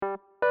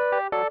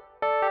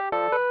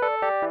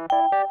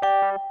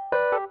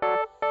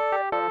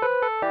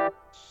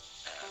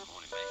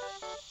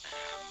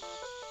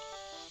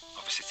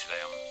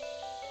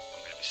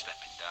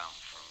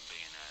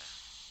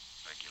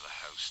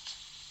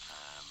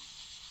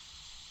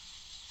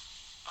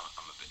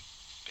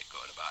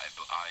gutted about it,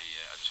 but I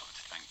just wanted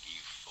to thank you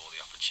for the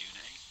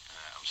opportunity.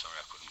 I'm sorry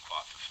I couldn't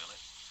quite fulfil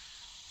it.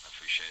 I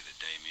appreciate that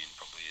Damien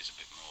probably is a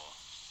bit more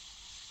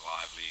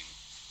lively and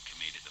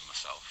comedic than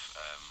myself.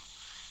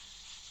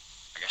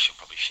 I guess you'll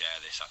probably share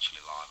this actually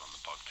live on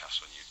the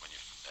podcast when you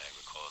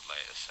record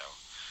later, so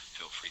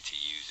feel free to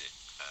use it.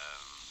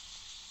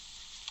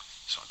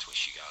 Just wanted to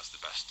wish you guys the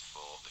best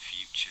for the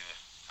future,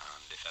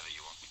 and if ever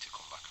you want me to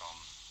come back on,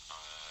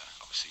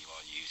 obviously you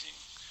are using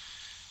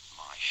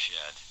my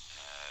shed,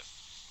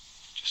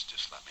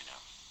 just let me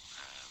know.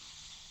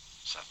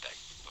 Sad day,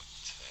 but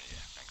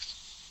yeah, thanks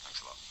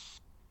a lot.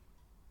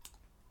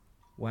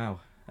 Wow.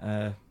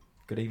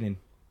 Good evening,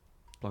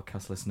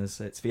 podcast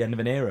listeners. It's the end of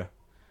an era.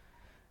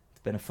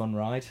 It's been a fun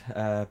ride,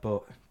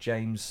 but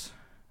James,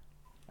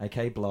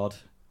 aka Blood,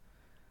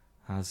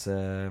 has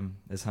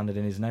handed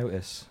in his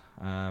notice.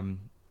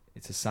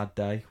 It's a sad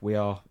day. We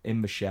are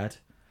in the shed,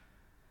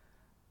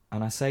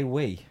 and I say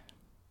we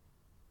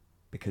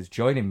because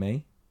joining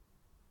me,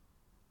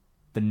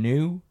 the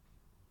new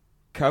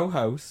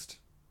co-host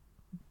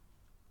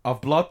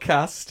of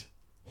Blogcast,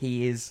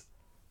 he is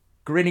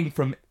grinning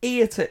from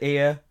ear to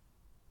ear.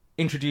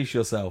 Introduce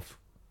yourself.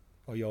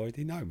 Oh, you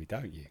already know me,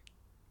 don't you?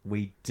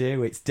 We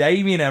do. It's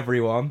Damien,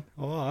 everyone.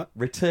 All right.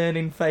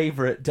 Returning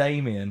favourite,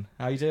 Damien.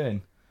 How you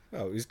doing?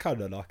 Well, it was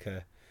kind of like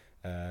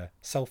a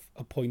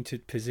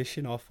self-appointed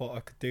position. I thought I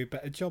could do a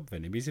better job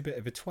than him. He's a bit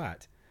of a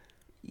twat.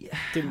 Yeah.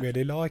 Didn't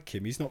really like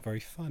him. He's not very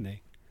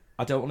funny.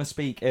 I don't want to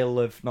speak ill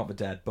of, not the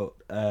dead, but...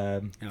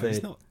 No,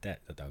 he's not dead,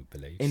 I don't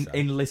believe. In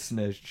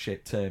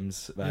listenership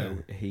terms, though,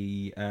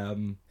 he...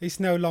 He's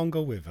no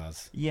longer with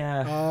us.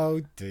 Yeah.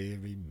 Oh,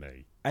 dearie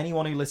me.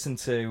 Anyone who listened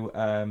to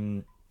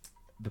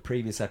the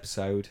previous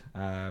episode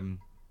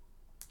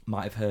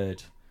might have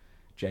heard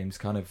James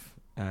kind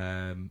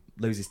of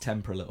lose his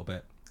temper a little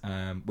bit,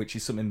 which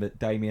is something that,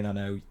 Damien, I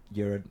know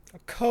you're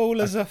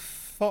Cool as a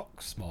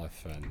fox, my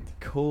friend.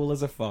 cool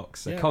as a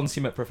fox, a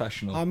consummate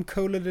professional. I'm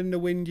cooler than the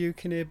wind you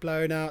can hear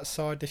blowing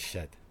outside the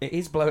shed. It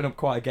is blowing up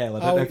quite a gale. I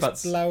don't know if It's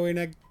that's blowing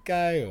a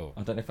gale.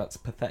 I don't know if that's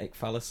pathetic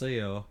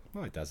fallacy or...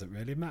 Well, it doesn't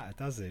really matter,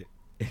 does it?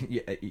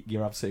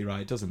 You're absolutely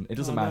right. It doesn't I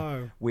matter.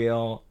 know. We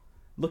are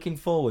looking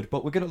forward,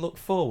 but we're going to look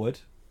forward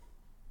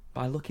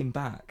by looking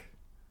back.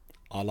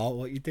 I like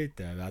what you did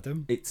there,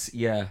 Adam. It's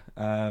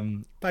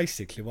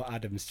Basically, what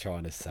Adam's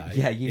trying to say.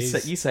 yeah. You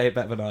is, say it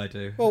better than I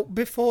do. Well,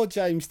 before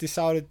James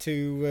decided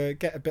to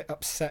get a bit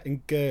upset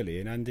and girly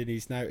and hand in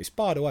his notice,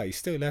 by the way, he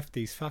still left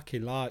these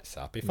fucking lights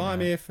up. If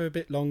I'm here for a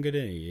bit longer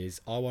than he is,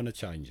 I want to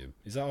change them.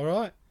 Is that all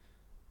right?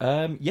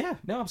 Yeah.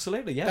 No,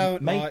 absolutely. Yeah.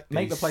 Don't Make like the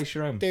these place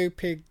your own.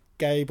 stupid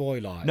gay boy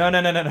lights. No. I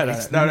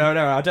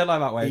don't like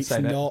that way of It's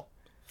saying it. not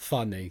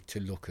funny to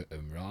look at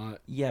them, right?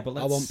 Yeah, but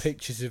I want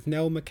pictures of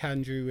Nell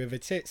McAndrew with her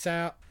tits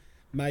out,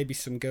 maybe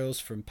some girls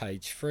from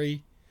page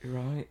 3,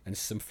 right. and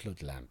some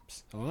flood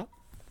lamps. All right?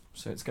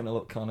 So it's going to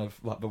look kind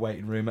of like the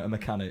waiting room at a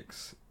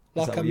mechanics. Is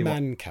Like that a what you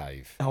want? man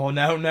cave. Oh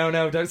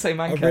no! Don't say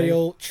man A cave.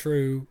 real,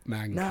 true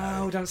man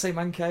No, cave. don't say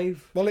man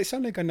cave. Well, it's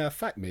only going to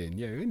affect me and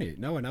you, isn't it?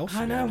 No one else. I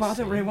will know, ever but I don't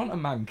see really it. want a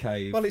man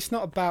cave. Well, it's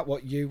not about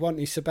what you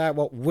want, it's about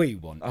what we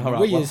want. And All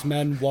right, we well- as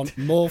men want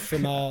more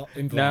from our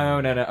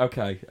environment. No.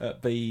 Okay,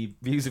 the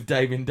views of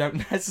Damien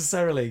don't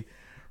necessarily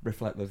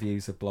reflect the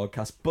views of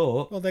Blogcast,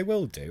 but Well, they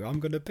will do. I'm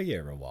going to be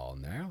here a while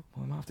now.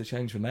 we might have to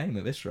change the name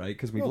at this rate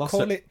because we've Well, lost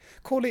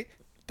call it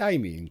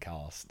Damien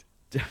Cast.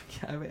 Yeah,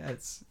 I mean,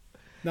 it's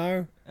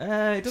No,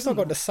 it it's doesn't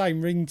not got the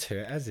same ring to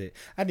it, has it?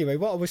 Anyway,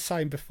 what I was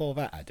saying before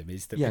that, Adam,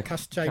 is that Yeah,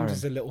 because carry James on.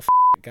 is a little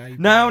gay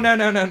No.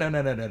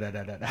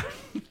 boy,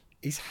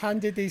 he's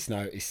handed his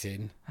notice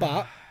in,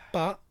 but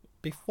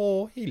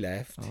before he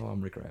left, Oh,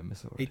 I'm regretting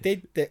this already. he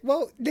did that.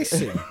 Well,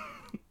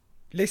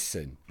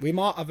 listen, we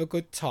might have a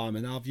good time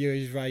and our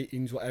viewers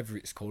ratings, whatever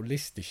it's called,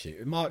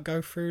 listenership, it might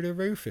go through the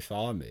roof if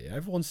I'm here.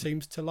 Everyone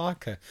seems to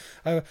like a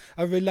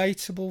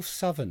relatable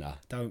southerner,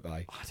 don't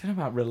they? I don't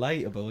know about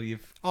relatable.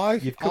 You've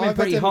You've come in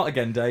pretty hot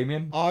again,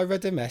 Damien. I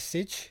read a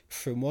message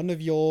from one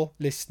of your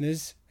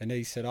listeners and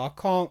he said, I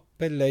can't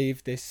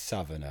believe this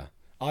southerner.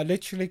 I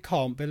literally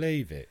can't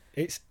believe it.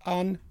 It's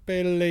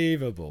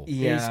unbelievable.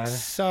 Yeah. It's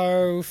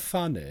so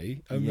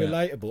funny and Yeah.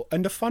 relatable.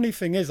 And the funny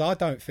thing is, I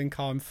don't think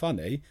I'm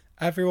funny.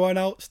 Everyone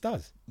else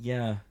does.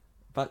 Yeah,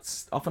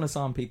 that's often a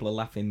sign people are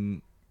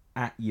laughing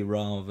at you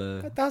rather.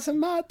 It doesn't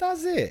matter,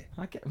 does it?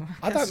 I I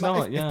guess don't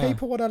know. not. If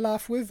people want to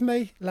laugh with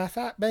me, laugh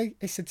at me,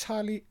 it's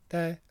entirely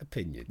their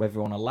opinion. Whether you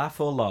want to laugh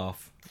or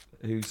laugh,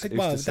 who's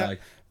to say?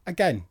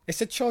 Again,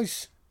 it's a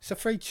choice. It's a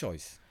free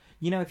choice.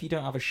 You know, if you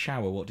don't have a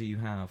shower, what do you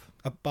have?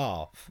 A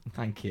bath.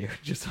 Thank you.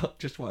 Just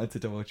wanted to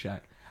double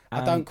check.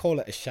 I don't call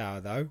it a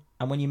shower, though.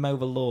 And when you mow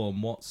the lawn,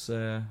 what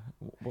You're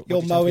do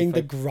you mowing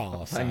the tend to be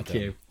grass. Thank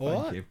Adam. you. All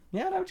Thank right? you.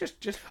 Yeah, no,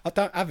 just. I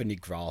don't have any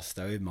grass,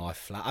 though, in my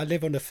flat. I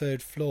live on the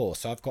 3rd floor,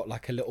 so I've got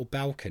like a little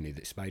balcony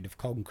that's made of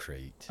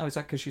concrete. Oh, is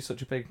that because you're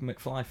such a big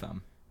McFly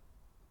fan?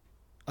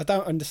 I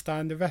don't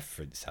understand the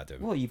reference,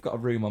 Adam. Well, you've got a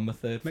room on the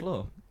 3rd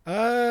floor.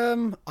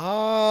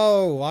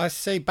 Oh, I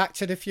see. Back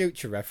to the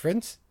Future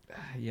reference.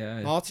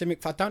 Yeah. Martin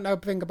McFly. I don't know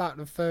anything about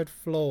the 3rd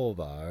floor,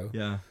 though.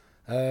 Yeah.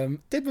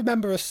 Did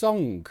remember a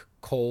song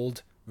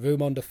called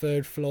Room on the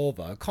Third Floor,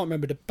 though. I can't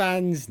remember the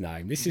band's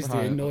name. This is the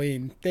Right.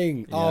 annoying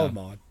thing. Yeah. Oh,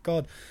 my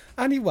God.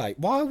 Anyway,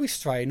 why are we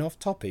straying off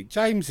topic?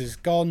 James has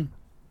gone,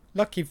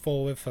 looking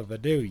forward for the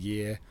new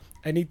year,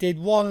 and he did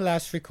one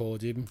last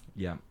recording.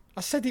 Yeah.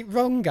 I said it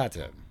wrong,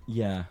 Adam.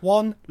 Yeah.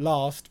 One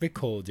last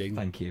recording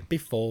Thank you.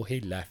 before he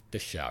left the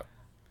show.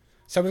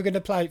 So we're going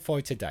to play it for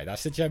you today.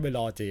 That's the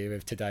general idea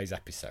of today's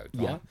episode,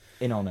 right?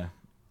 Yeah. In honour.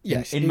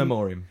 Yes, In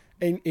memoriam.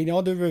 In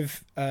honour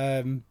of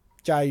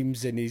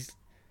James and his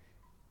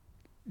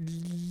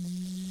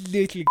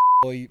little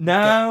boy.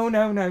 No.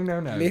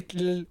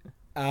 Little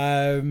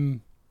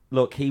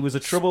Look, he was a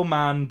troubled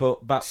man,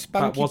 but that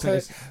spunky wasn't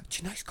his... Do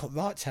you know he's got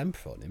right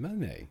temper on him,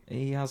 hasn't he?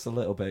 He has a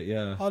little bit,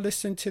 yeah. I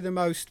listened to the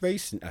most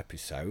recent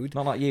episode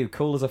Not like you,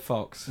 cool as a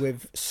fox.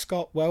 with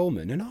Scott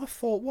Wellman, and I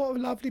thought, what a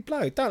lovely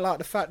bloke. Don't like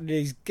the fact that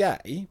he's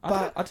gay,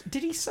 but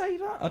Did he say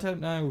that? I don't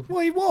know.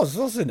 well, he was,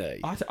 wasn't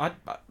he?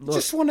 Look,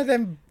 Just one of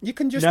them. You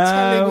can just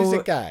tell he was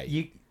a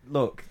gay.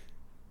 Look,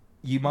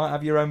 you might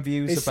have your own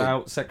views Listen,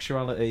 about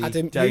sexuality,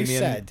 Adam, Damien. you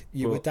said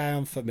you were but-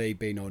 down for me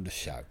being on the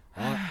show.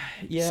 Right?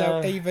 Yeah.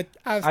 So either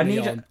have I me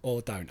need on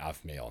or don't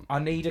have me on. I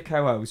need a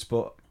co-host,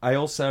 but I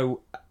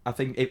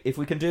think if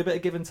we can do a bit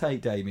of give and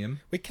take, Damien.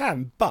 We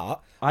can,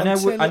 but I know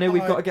until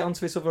we've got to get onto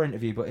this other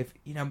interview, but if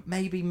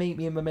maybe meet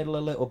me in the middle a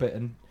little bit,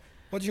 and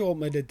What do you want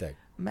me to do?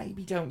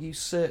 maybe don't use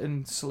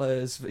certain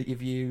slurs that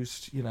you've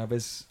used.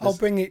 There's I'll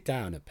bring it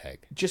down a peg.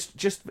 just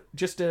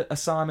a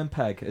Simon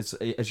Pegg,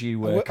 as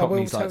you I will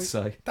Cockneys tell like to you-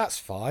 say, That's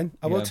fine.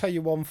 I will Yeah. tell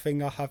you one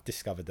thing I have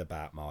discovered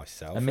about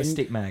myself. a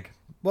Mystic Meg.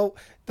 Well,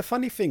 the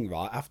funny thing,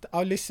 right? After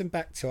I listened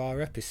back to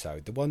our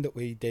episode, the one that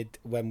we did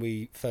when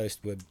we first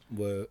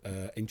were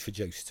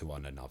introduced to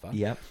one another,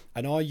 Yep.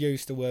 and I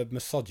used the word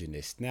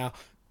misogynist. Now,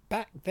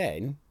 back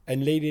then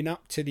and leading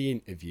up to the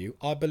interview,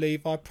 I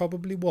believe I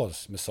probably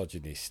was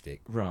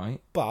misogynistic.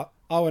 Right. But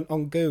I went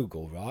on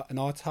Google, right, and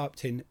I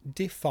typed in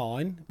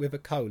define with a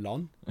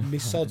colon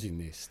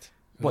misogynist.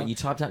 What right? you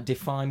typed out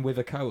define with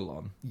a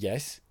colon,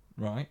 Yes,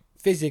 right?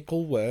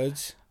 physical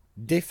words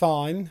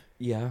define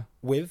Yeah.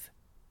 with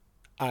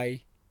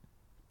a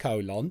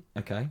colon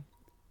Okay.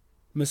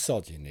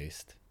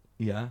 misogynist.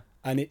 Yeah.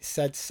 And it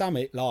said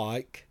something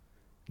like,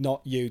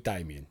 not you,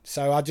 Damien.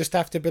 So I just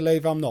have to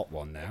believe I'm not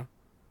one now.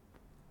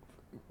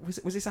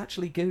 Was this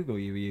actually Google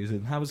you were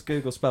using? How was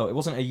Google spelled? It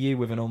wasn't a U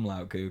with an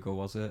umlaut Google,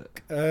 was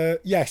it?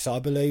 Yes, I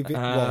believe it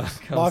was.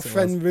 of course My it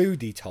friend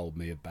Rudy told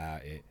me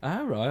about it.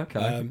 Oh, right,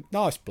 okay.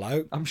 Nice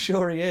bloke. I'm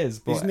sure he is,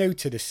 but... He's new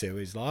to the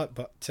series, like,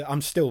 but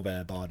I'm still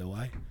there, by the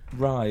way.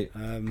 Right.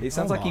 It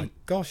sounds like my he...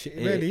 gosh, it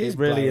really is. It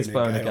really is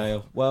blowing blowing a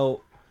gale.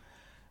 Well,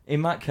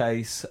 in that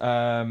case,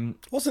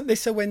 Wasn't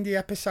this a windy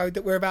episode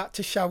that we're about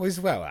to show as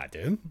well,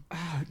 Adam?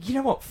 you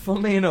know what?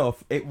 Funnily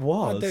enough, it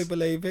was. I do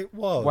believe it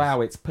was.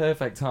 Wow, it's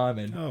perfect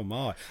timing. Oh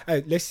my!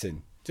 Oh,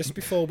 listen. Just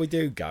before we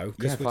do go,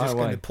 because Yeah, we're fire just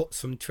going away. to put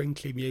some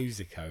twinkly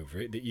music over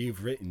it that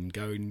you've written,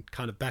 going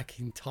kind of back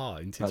in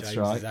time to That's James's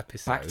right.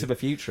 episode. Back to the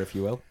future, if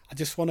you will. I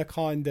just want to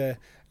kind of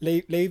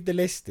leave the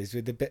listeners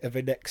with a bit of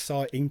an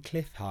exciting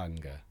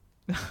cliffhanger.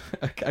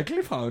 A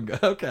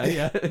cliffhanger. Okay,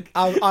 yeah.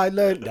 I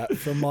learned that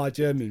from my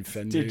German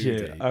friend. Did you?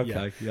 Rudy.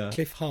 Okay, yeah.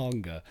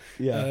 Cliffhanger.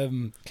 Yeah.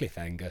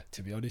 Cliffhanger,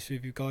 to be honest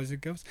with you guys and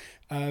girls.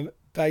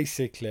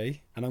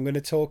 Basically, and I'm going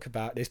to talk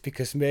about this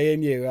because me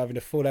and you are having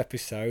a full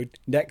episode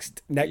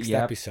next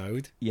Yep.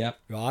 episode, Yep.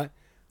 right?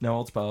 No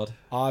odds barred.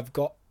 I've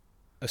got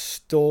a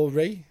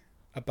story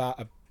about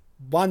a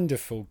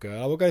wonderful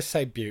girl. I was going to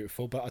say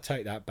beautiful, but I'll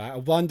take that back. A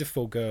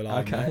wonderful girl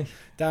I Okay. met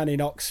down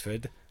in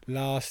Oxford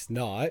last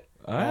night.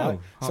 Oh, right? hot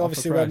off So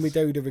obviously the when we press.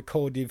 do the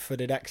recording for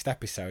the next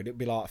episode, it'll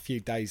be like a few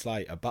days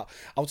later. But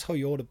I'll tell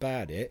you all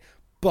about it.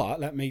 But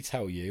let me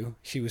tell you,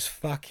 she was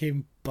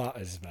fucking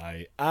butters,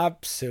 mate.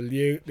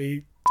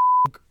 Absolutely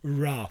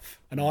rough.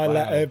 And I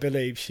let Wow. her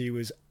believe she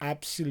was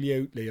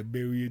absolutely $1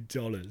 million.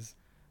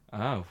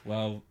 Oh,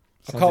 well...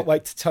 I can't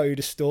wait to tell you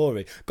the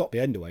story. Got the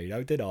end away,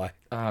 did I?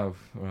 Oh,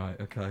 right,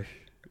 okay.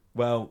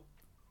 Well,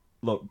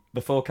 look, the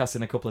forecast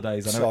in a couple of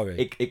days, I know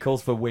Sorry. it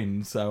calls for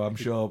wind, so I'm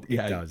sure... It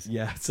yeah, does.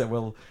 Yeah,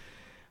 so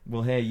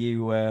we'll hear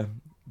you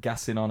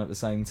gassing on at the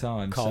same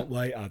time. Can't So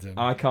wait, Adam.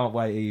 I can't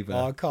wait either.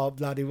 I can't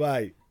bloody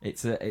wait.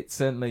 It's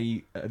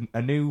certainly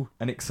a new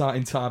and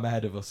exciting time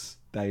ahead of us,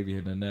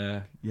 Damien,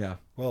 and yeah.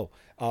 Well,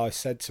 I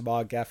said to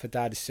my gaffer,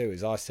 Daddy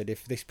Suez, I said,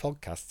 if this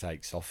podcast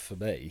takes off for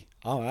me,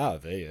 I'm out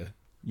of here.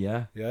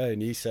 Yeah. Yeah,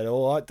 and he said,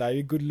 all right,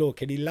 David, good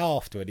luck. And he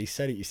laughed when he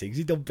said it, you see, 'cause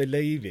he don't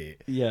believe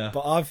it. Yeah.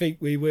 But I think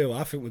we will.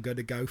 I think we're going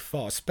to go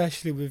far,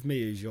 especially with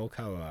me as your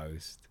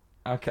co-host.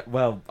 Okay.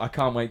 Well, I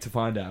can't wait to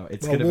find out.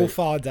 It's Well, gonna we'll be.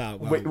 find out.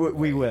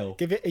 We will.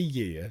 Give it a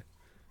year.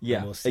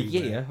 Yeah. we'll A see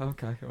year.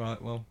 Okay.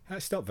 Right. Well.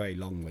 That's not very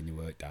long when you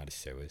work down the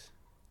sewers.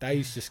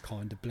 Days just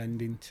kind of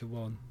blend into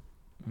one.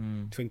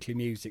 Twinkly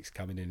music's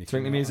coming in. if you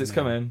Twinkly know what music's I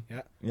mean. coming.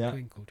 Yeah. Yeah.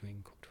 Twinkle,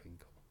 twinkle,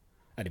 twinkle.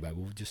 Anyway,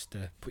 we'll just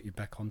put you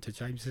back on to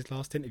James's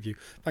last interview.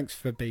 Thanks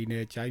for being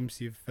here,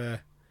 James. You've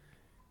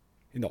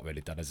not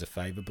really done us a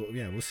favour, but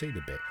yeah, we'll see you in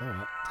a bit. All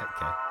right, take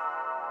care.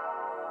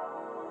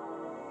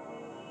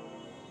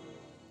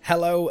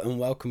 Hello and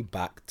welcome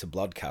back to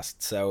Blodcast.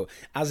 So,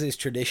 as is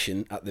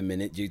tradition at the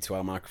minute, due to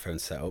our microphone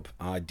setup,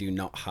 I do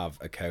not have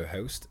a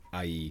co-host,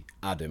 i.e.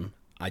 Adam.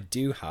 I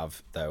do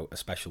have, though, a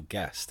special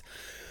guest.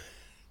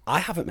 I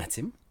haven't met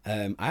him.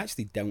 I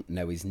actually don't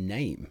know his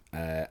name.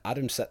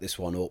 Adam set this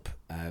one up,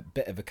 a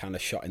bit of a kind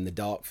of shot in the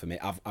dark for me.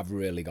 I've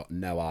really got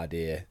no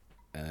idea.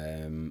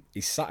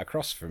 He's sat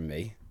across from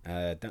me.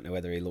 Don't know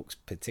whether he looks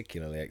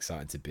particularly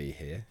excited to be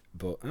here,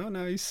 but oh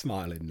no, he's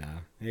smiling now.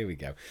 Here we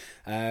go.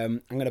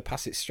 I'm going to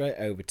pass it straight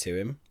over to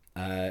him.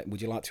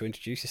 Would you like to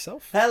introduce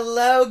yourself?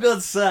 Hello,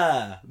 good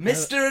sir.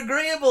 Mr.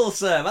 Agreeable,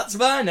 sir. That's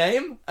my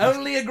name.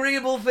 Only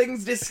agreeable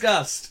things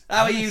discussed.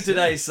 How are you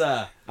today,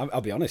 sir? I'll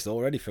be honest,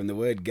 already from the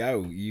word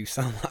go, you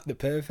sound like the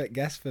perfect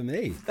guest for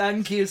me.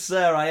 Thank you,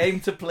 sir. I aim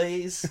to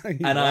please, and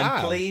Wow.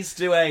 I'm pleased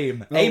to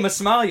aim. Well- Aim a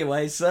smile your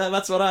way, sir.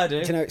 That's what I do.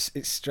 Do you know, it's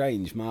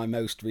strange. My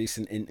most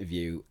recent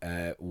interview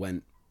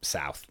went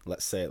south.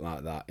 Let's say it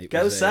like that. It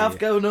Go was south,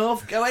 go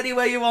north, go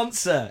anywhere you want,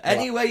 sir.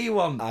 Anywhere you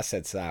want. I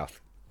said south.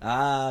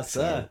 Ah,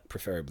 So sir.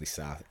 preferably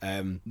south.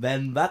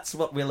 Then that's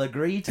what we'll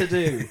agree to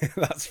do.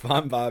 That's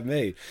fine by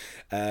me.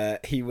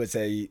 He was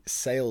a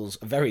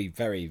very,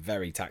 very,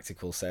 very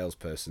tactical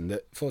salesperson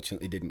that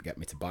fortunately didn't get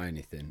me to buy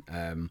anything.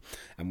 And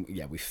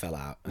yeah, we fell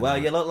out. And Well, I-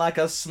 you look like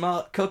a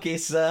smart cookie,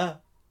 sir.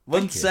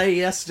 Wouldn't you. say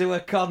yes to a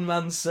con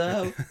man,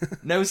 sir.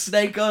 No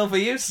snake oil for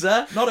you,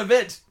 sir. Not a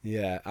bit.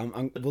 yeah,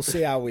 we'll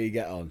see how we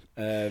get on.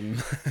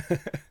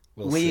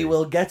 We'll We see.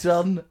 will get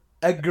on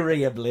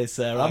agreeably,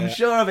 sir. I'm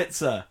sure of it,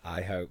 sir.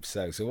 I hope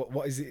so. So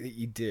what is it that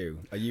you do?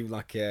 Are you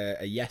like a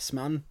yes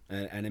man,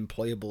 an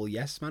employable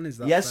yes man? Is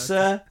that Yes, fair?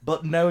 sir,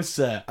 but no,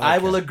 sir. I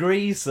will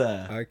agree,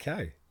 sir.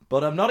 Okay.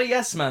 But I'm not a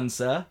yes man,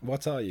 sir.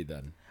 What are you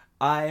then?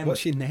 I am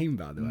What's your name,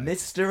 by the way?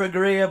 Mr.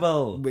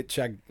 Agreeable.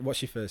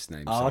 What's your first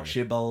name? Sorry.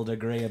 Archibald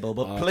Agreeable.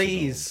 But Archibald.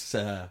 please,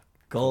 sir,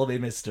 call me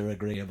Mr.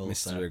 Agreeable, Mr.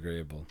 sir.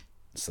 Agreeable.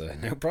 Sir,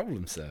 no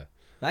problem, sir.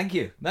 Thank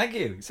you. Thank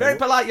you. Very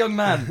polite young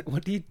man.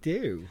 What do you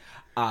do?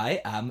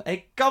 I am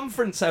a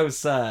conference host,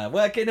 sir.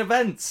 Work in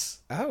events.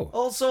 Oh,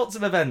 All sorts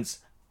of events.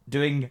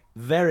 Doing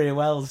very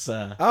well,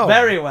 sir. Oh.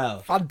 Very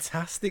well.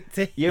 fantastic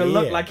to You hear.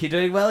 look like you're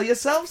doing well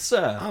yourself,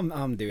 sir.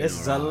 I'm doing. This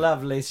is all a right.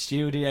 lovely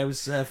studio,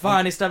 sir.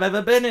 Finest I've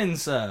ever been in,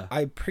 sir.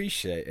 I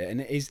appreciate it,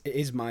 and it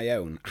is my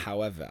own.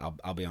 However,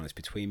 I'll be honest,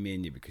 between me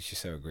and you, because you're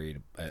so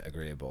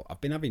agreeable, I've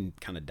been having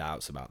kind of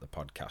doubts about the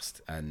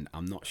podcast, and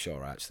I'm not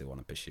sure I actually want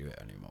to pursue it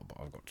anymore.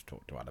 But I've got to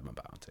talk to Adam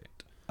about it.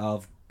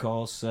 Of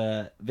course,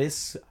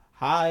 this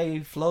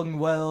high-flung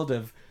world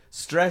of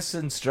stress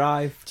and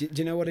strife. Do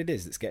you know what it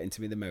is that's getting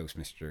to me the most,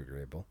 Mr.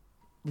 Agreeable?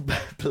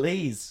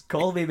 Please,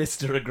 call me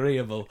Mr.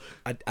 Agreeable.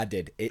 I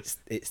did. It's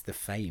the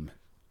fame.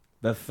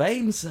 The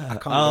fame, sir.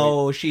 can't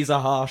Oh, she's a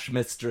harsh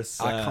mistress,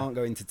 sir. I can't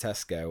go into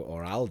Tesco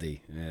or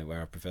Aldi,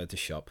 where I prefer to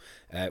shop,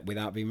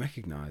 without being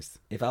recognised.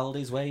 If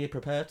Aldi's where you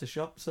prefer to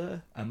shop,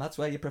 sir, and that's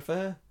where you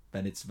prefer,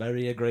 then it's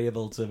very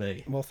agreeable to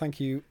me. Well, thank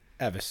you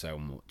ever so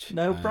much.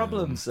 No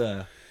problem,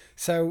 sir.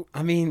 So,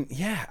 I mean,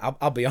 yeah,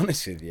 I'll be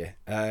honest with you.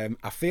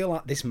 I feel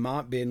like this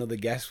might be another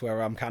guest where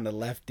I'm kind of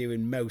left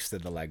doing most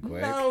of the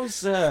legwork. No,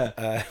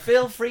 sir.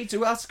 Feel free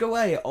to ask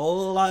away.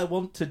 All I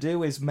want to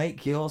do is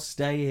make your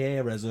stay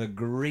here as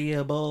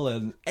agreeable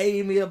and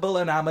amiable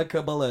and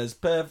amicable as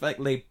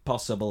perfectly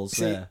possible,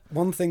 See, sir.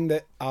 one thing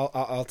that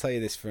I'll tell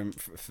you this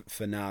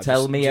for now.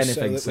 Tell me just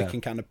anything, so that sir. we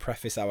can kind of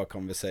preface our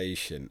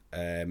conversation.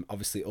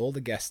 Obviously, all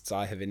the guests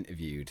I have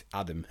interviewed,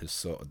 Adam has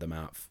sorted them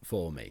out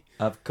for me.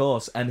 Of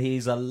course, and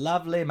he's a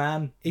lovely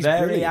man. He's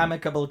very brilliant.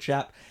 amicable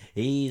chap.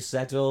 He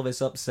set all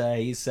this up, sir.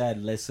 He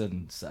said,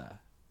 listen, sir,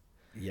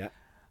 Yeah,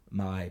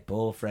 my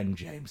poor friend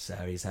James,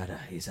 sir, he's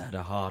had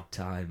a hard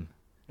time.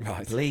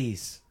 right.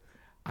 Please,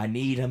 I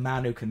need a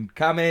man who can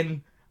come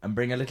in and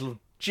bring a little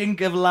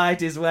chink of light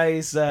his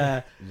way,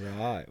 sir.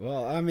 Right.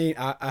 Well, I mean,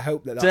 I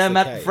hope that's Turn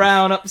the that case.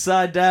 frown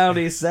upside down,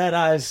 he said.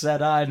 I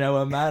said, I know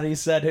a man. He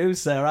said, who,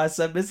 sir? I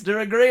said, Mr.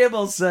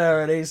 Agreeable,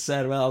 sir. And he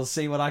said, well, I'll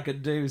see what I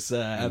can do,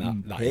 sir.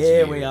 And that is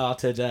here you. we are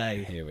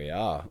today. Here we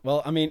are.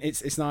 Well, I mean,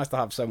 it's nice to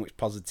have so much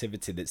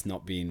positivity that's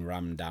not being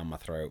rammed down my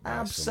throat. by some-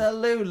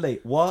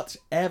 Absolutely.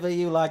 Whatever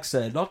you like,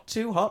 sir. Not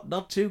too hot,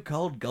 not too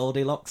cold.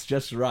 Goldilocks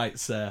just right,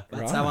 sir.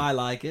 That's how Right. I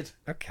like it.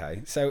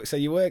 Okay, so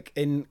you work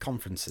in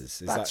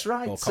conferences, is That's that,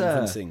 right, or sir.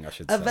 conferencing, I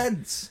should say.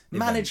 Events,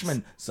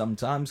 management,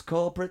 sometimes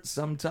corporate,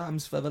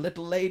 sometimes for the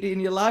little lady in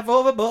your life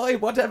or the boy,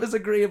 whatever's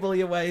agreeable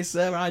your way,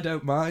 sir. I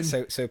don't mind.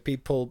 So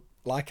people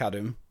like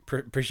Adam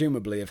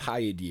presumably have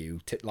hired you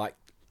to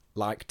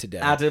like today.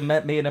 Adam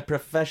met me in a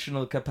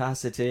professional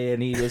capacity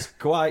and he was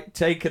quite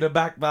taken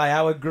aback by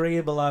how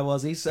agreeable I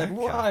was. He said, Okay.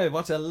 "Why,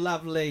 what a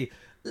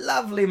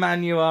lovely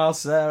man you are,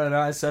 sir." And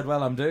I said,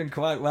 "Well, I'm doing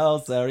quite well,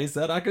 sir." He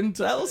said, "I can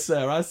tell,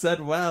 sir." I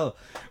said, "Well,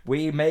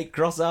 we may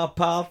cross our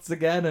paths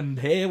again and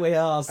here we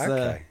are, sir."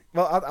 Okay.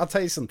 Well, I'll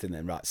tell you something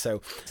then, right?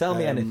 So Tell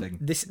me anything.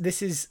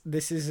 This is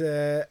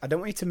I don't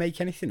want you to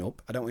make anything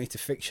up. I don't want you to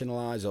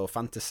fictionalize or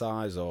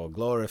fantasize or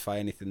glorify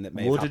anything that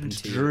may have happened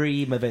Wouldn't to you.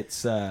 dream of it,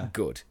 sir.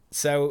 Good.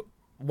 So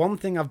one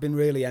thing I've been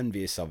really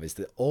envious of is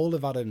that all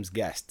of Adam's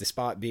guests,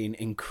 despite being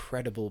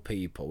incredible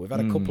people, we've had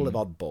a couple of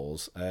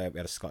oddballs. We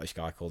had a Scottish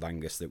guy called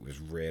Angus that was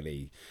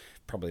really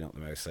probably not the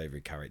most savoury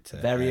character.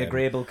 Very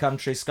agreeable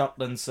country,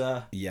 Scotland,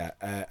 sir. Yeah,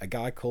 a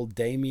guy called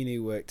Damien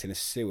who worked in a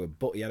sewer,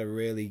 but he had a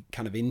really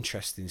kind of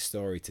interesting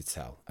story to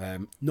tell.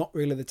 Not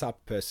really the type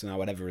of person I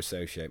would ever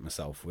associate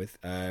myself with.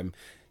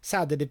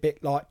 Sounded a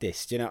bit like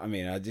this, do you know what I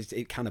mean?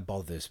 It kind of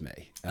bothers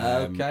me.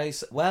 Okay,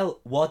 so,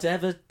 well,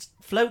 whatever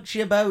floats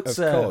your boat, Of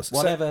sir. course.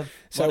 Whatever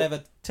So-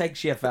 whatever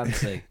takes your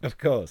fancy. Of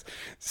course.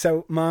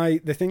 So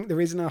the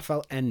reason I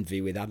felt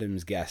envy with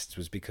Adam's guests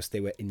was because they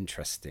were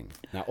interesting.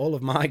 Now all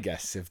of my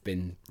guests have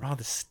been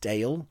rather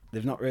stale.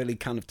 They've not really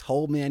kind of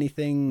told me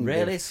anything.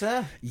 Really,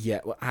 sir? Yeah.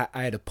 Well,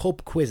 I had a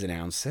pub quiz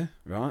announcer.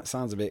 Right.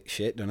 Sounds a bit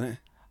shit, doesn't it?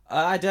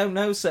 I don't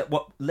know, sir.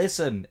 What?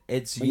 Listen,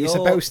 it's Well, your... you're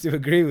supposed to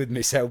agree with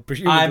me, so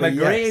presumably I'm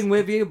agreeing yes.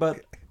 with you,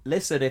 but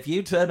listen, if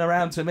you turn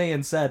around to me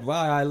and said,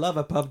 "Why, I love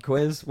a pub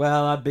quiz,"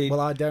 well, I'd be... Well,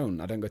 I don't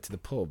go to the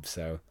pub,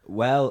 so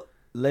Well,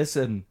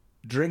 listen,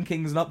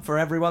 drinking's not for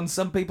everyone.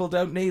 Some people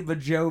don't need the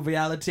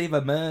joviality,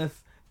 the mirth.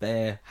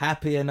 They're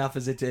happy enough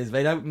as it is.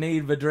 They don't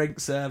need the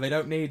drink, sir. They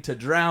don't need to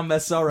drown their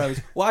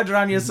sorrows. Why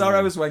drown your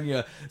sorrows when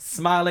you're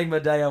smiling the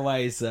day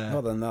away, sir?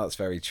 well, then that's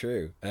very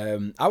true.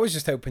 I was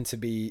just hoping to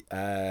be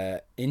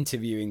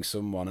interviewing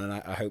someone, and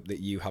I hope that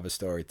you have a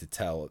story to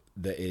tell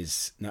that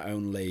is not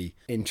only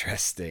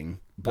interesting,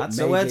 but That's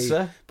the word,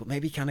 sir. But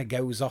maybe kind of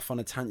goes off on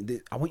a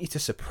tangent. I want you to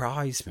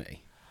surprise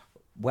me.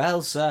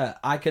 Well, sir,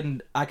 I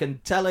can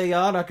tell a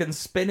yarn. I can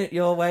spin it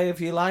your way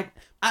if you like.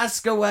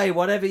 Ask away,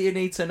 whatever you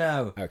need to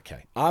know.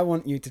 Okay, I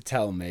want you to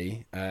tell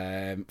me.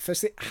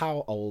 Firstly,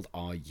 how old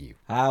are you?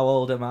 How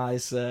old am I,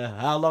 sir?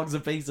 How long's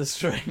a piece of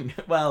string?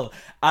 Well,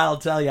 I'll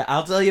tell you.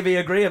 I'll tell you the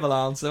agreeable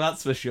answer,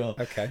 that's for sure.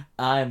 Okay,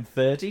 I'm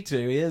 32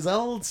 years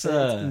old,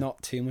 sir.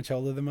 not too much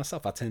older than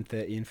myself. I turned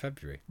 30 in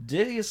February.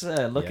 Do you,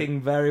 sir? Looking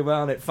very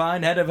well. And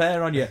fine head of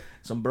hair on you.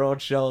 Some broad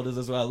shoulders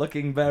as well.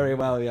 Looking very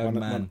well, young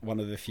man.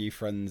 One of the few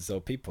friends or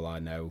people I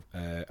know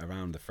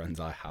around the friends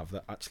I have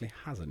that actually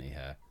has any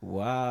hair.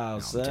 Wow, No,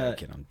 sir. I'm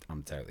joking.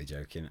 I'm totally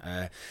joking.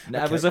 That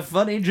okay. was a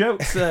funny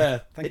joke,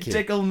 sir. Thank It you.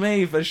 tickled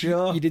me for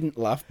sure. You didn't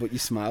laugh, but you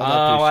smiled. Oh,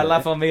 I appreciate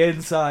laugh it. on the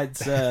inside,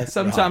 sir.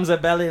 Sometimes a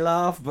belly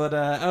laugh, but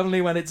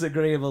only when it's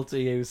agreeable to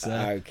you,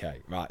 sir.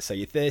 Okay, right. So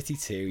you're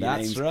 32. Your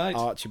That's name's right.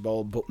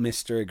 Archibald, but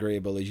Mr.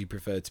 Agreeable as you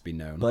prefer to be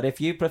known. But if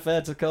you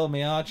prefer to call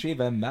me Archie,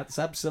 then that's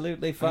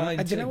absolutely fine.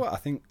 And do you too. know what? I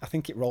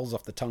think it rolls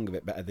off the tongue a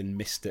bit better than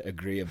Mr.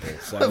 Agreeable.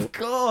 So Of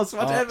course,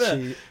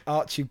 whatever.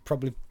 Archie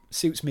probably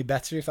suits me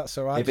better if that's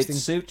all right. If it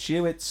suits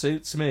you, it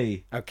suits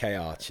me. Okay,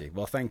 Archie.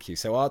 Well, thank you.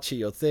 So Archie,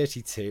 you're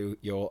 32.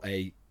 You're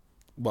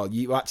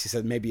you actually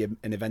said maybe an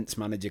events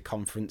manager,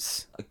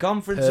 conference. A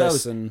conference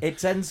host, Person. it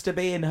tends to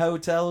be in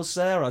hotels,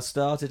 sir. I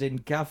started in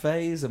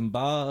cafes and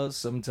bars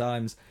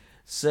sometimes,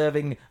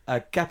 serving a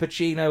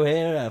cappuccino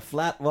here, a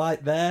flat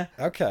white there.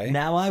 Okay.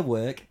 Now I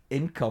work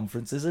in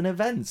conferences and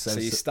events. So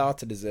you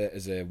started as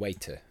a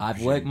waiter.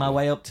 I've worked my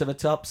way up to the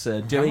top,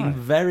 sir, doing Right.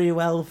 very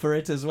well for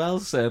it as well,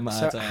 sir.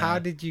 So how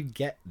did you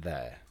get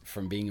there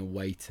from being a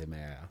waiter, may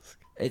I ask?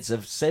 It's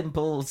a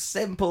simple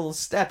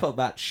step up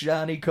that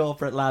shiny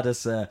corporate ladder,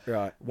 sir.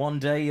 Right. One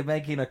day you're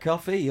making a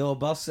coffee, your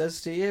boss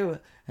says to you,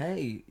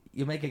 "Hey,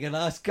 you're making a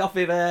nice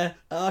coffee there,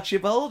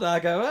 Archibald." I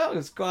go, "Oh,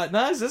 it's quite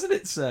nice, isn't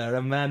it, sir?"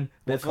 And then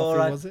What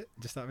coffee was it?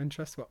 Just out of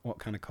interest, what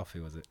kind of coffee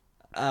was it?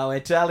 Oh,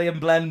 Italian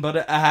blend,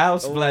 but a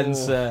house blend,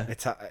 sir.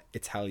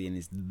 Italian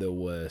is the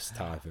worst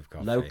type of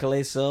coffee.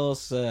 Locally sourced,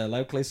 sir.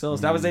 Locally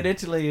sourced. That was in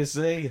Italy, you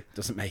see.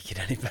 Doesn't make it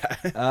any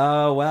better.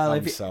 Oh, well,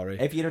 I'm sorry.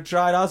 if you'd have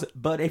tried ours.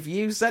 But if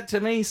you said to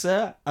me,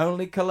 sir,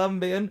 only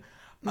Colombian.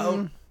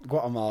 Oh,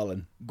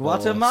 Guatemalan.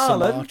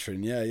 Guatemalan? Or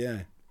Sumatran,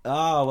 yeah.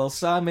 oh, well,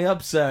 sign me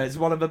up, sir. It's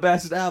one of the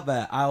best out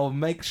there. I will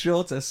make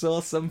sure to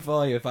source some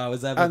for you if I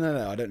was ever... Oh,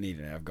 no, I don't need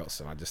it. I've got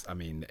some.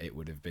 It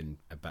would have been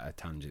a better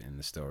tangent in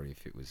the story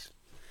if it was...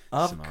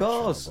 Of Sumatran or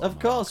course.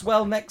 Guatemalan Well,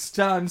 coffee. next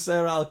time,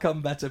 sir, I'll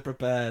come better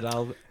prepared.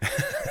 I'll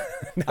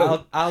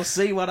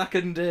see what I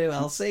can do.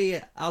 I'll see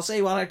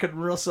what I can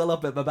rustle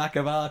up at the back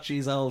of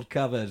Archie's old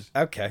cupboard.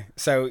 Okay,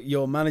 so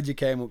your manager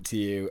came up to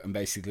you and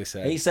basically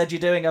said, He said, "You're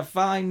doing a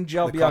fine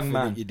job, the young coffee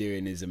man." that you're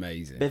doing is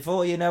amazing.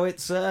 Before you know it,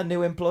 sir,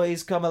 new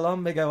employees come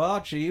along. They go,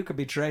 "Archie, you could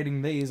be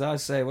training these." I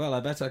say, "Well, I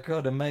bet I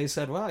could." And May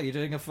said, "Well, you're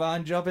doing a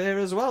fine job here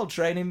as well,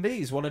 training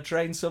these. Want to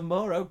train some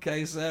more?"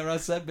 "Okay, sir," I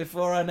said.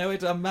 Before I know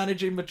it, I'm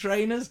managing the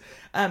trainers.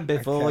 And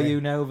before Okay.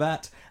 you know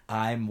that,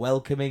 I'm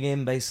welcoming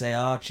in. They say,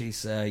 "Archie,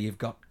 sir, you've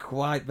got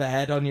quite the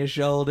head on your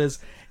shoulders.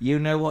 You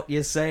know what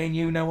you're saying.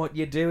 You know what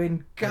you're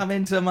doing. Come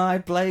into my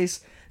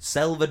place.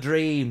 Sell the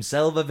dream.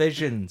 Sell the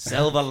vision.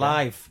 Sell the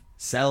life.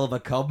 Sell the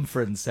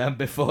conference." And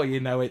before you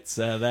know it,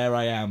 sir, there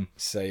I am.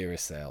 So you're a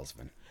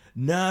salesman.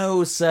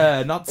 No,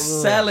 sir, not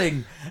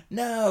selling.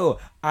 No,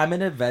 I'm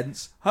an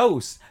events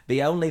host.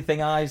 The only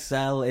thing I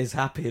sell is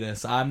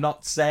happiness. I'm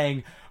not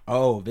saying,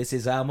 "Oh, this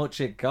is how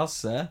much it costs,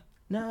 sir."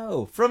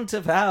 No, front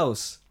of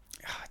house.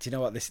 Do you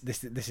know what?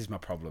 This is my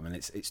problem, and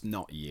it's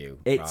not you.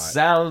 It right?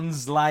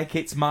 sounds like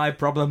it's my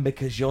problem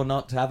because you're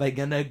not having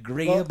an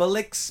agreeable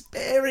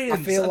experience.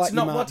 I feel That's like you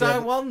not might what be I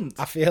able- want.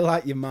 I feel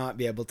like you might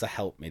be able to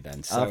help me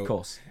then. So, Of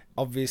course.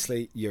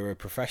 obviously, you're a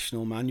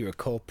professional man. You're a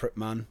corporate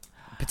man.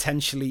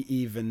 Potentially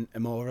even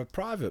more a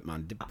private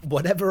man.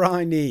 Whatever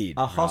I need.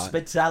 A right?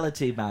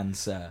 hospitality man,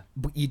 sir.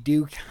 But you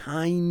do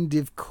kind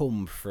of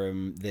come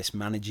from this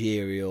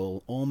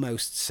managerial,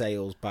 almost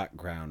sales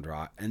background,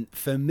 right? And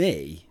for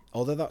me,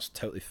 although that's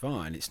totally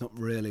fine, it's not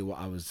really what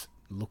I was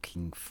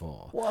looking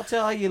for. What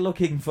are you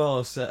looking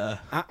for, sir?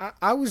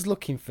 I was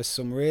looking for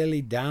some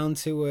really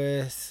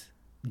down-to-earth,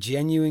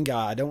 genuine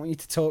guy. I don't want you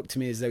to talk to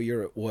me as though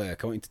you're at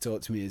work. I want you to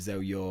talk to me as though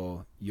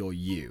you're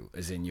you,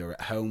 as in you're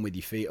at home with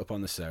your feet up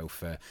on the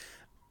sofa.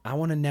 I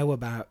want to know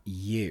about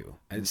you.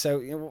 And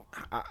so, you know,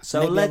 I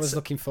was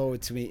looking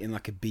forward to meeting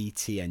like a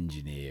BT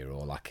engineer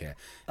or like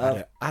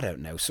I don't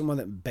know, someone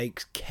that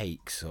bakes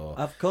cakes or...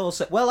 Of course.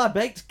 Well, I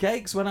baked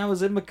cakes when I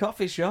was in my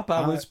coffee shop.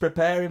 I was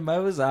preparing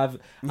those. I've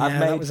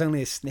made... that was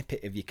only a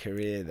snippet of your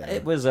career though.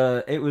 It was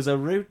a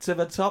route to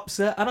the top,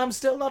 sir, and I'm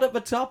still not at the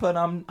top, and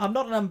I'm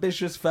not an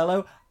ambitious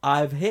fellow.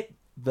 I've hit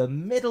the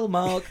middle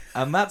mark,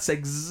 and that's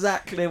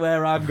exactly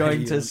where I'm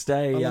going to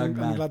stay, young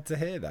man. I'm glad to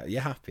hear that.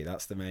 You're happy.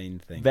 That's the main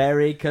thing.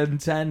 Very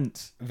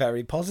content.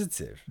 Very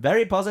positive.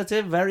 Very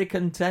positive, very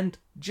content.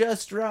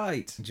 Just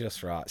right.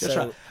 Just right. Just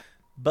right.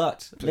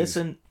 But please.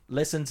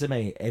 listen to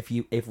me.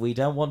 If we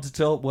don't want to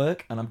talk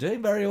work, and I'm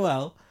doing very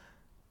well,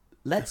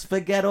 let's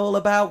forget all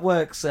about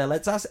work, sir.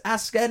 Let's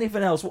ask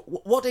anything else.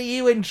 What are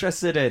you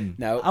interested in?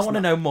 No, I want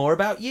to know more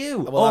about you.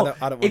 Well,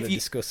 I don't want to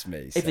discuss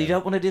me. If you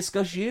don't want to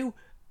discuss you,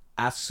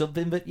 ask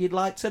something that you'd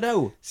like to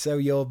know. So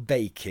you're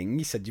baking.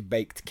 You said you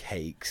baked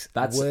cakes.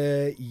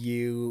 Were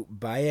you,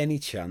 by any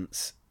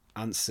chance,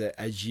 answer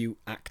as you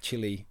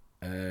actually...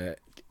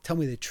 tell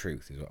me the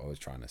truth is what I was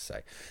trying to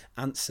say.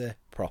 Answer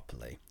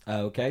properly.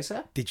 Okay,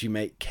 sir. Did you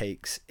make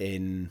cakes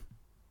in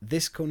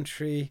this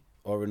country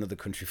or another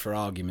country? For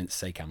argument's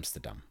sake,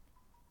 Amsterdam.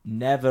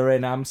 Never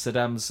in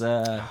Amsterdam,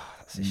 sir.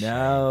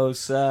 No,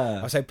 sir.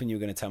 I was hoping you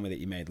were going to tell me that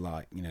you made,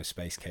 like, you know,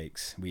 space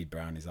cakes, weed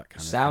brownies, that kind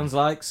of Sounds thing.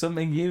 like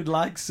something you'd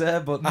like, sir,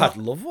 but not... I'd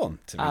love one,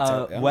 to be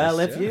totally honest. Well,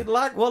 if you'd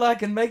like one, I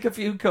can make a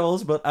few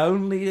calls, but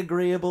only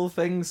agreeable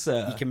things,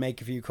 sir. You can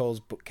make a few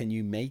calls, but can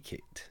you make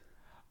it?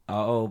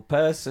 Oh,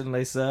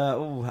 personally,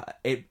 sir,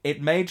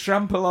 it may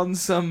trample on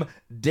some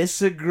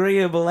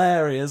disagreeable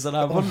areas, and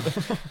I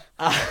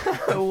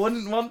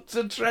wouldn't want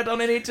to tread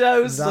on any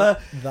toes, sir.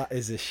 That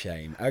is a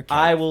shame. Okay.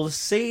 I will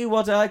see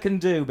what I can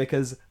do,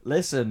 because,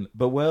 listen,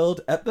 the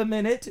world at the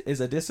minute is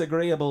a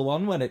disagreeable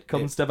one when it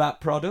comes to that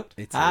product.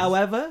 It is.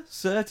 However,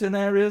 certain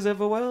areas of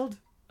the world...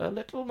 a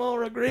little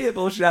more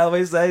agreeable, shall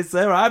we say,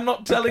 sir? I'm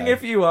not telling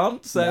if you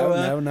aren't,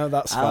 so... No,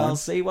 that's fine. I'll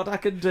see what I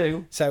can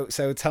do. So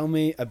tell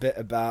me a bit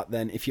about,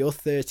 then, if you're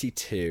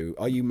 32,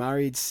 are you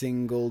married,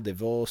 single,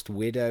 divorced,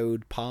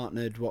 widowed,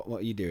 partnered? What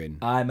are you doing?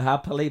 I'm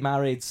happily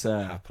married,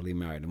 sir. Happily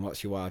married. And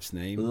what's your wife's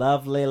name?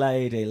 Lovely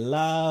lady.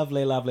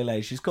 Lovely, lovely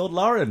lady. She's called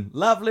Lauren.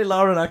 Lovely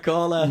Lauren, I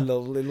call her.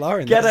 Lovely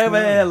Lauren. Get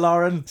over here,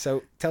 Lauren.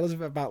 So tell us a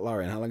bit about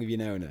Lauren. How long have you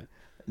known her?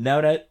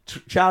 No,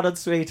 childhood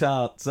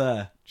sweetheart,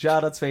 sir.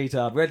 Childhood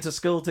sweetheart. We went to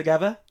school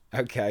together.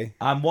 Okay.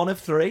 I'm one of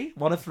three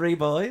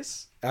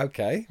boys.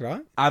 Okay,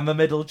 right. I'm a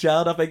middle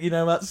child, I think you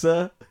know that,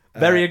 sir.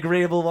 Very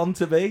agreeable one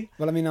to be.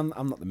 Well, I mean, I'm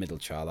not the middle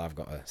child. I've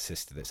got a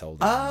sister that's older.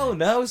 Oh,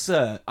 no,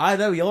 sir. I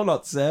know you're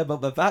not, sir, but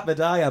the fact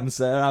that I am,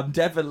 sir, I'm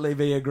definitely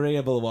the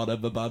agreeable one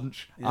of the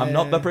bunch. I'm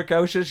not the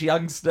precocious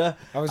youngster.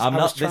 I'm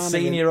not the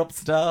senior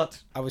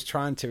upstart. I was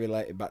trying to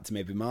relate it back to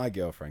maybe my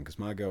girlfriend, because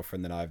my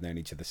girlfriend and I have known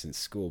each other since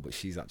school, but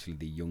she's actually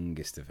the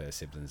youngest of her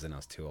siblings and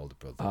has two older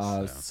brothers.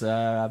 Oh, so.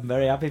 sir, I'm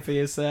very happy for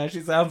you, sir.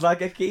 She sounds like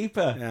a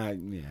keeper.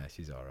 Yeah,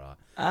 she's all right.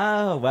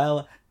 Oh,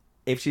 well...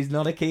 if she's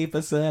not a keeper,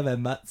 sir,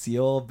 then that's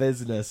your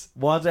business.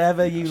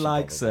 Whatever you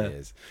like, sir.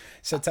 Is.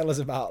 So tell us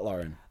about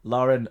Lauren.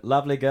 Lauren,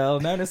 lovely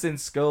girl, known us in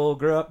school,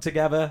 grew up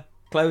together,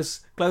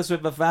 close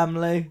with the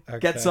family,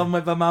 gets on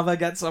with the mother,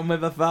 gets on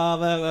with the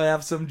father, we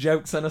have some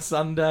jokes on a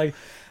Sunday.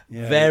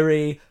 Yeah.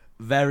 Very,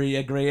 very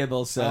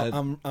agreeable, sir.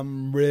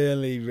 I'm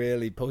really,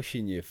 really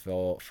pushing you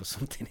for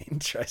something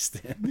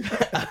interesting.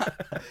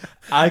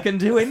 I can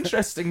do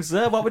interesting,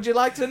 sir. What would you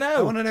like to know?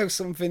 I want to know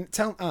something.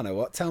 Tell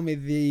me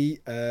the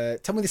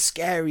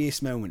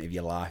scariest moment of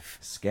your life.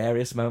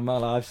 Scariest moment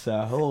of my life,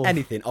 sir. Oh.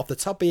 Anything off the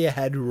top of your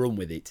head, run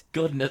with it.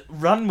 Goodness,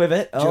 run with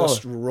it.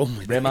 Just run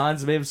with it.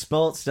 Reminds me of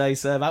sports day,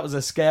 sir. That was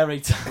a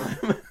scary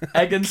time.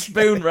 Egg and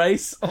spoon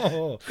race.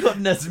 Oh.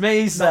 Goodness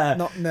me, sir.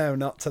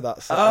 Not to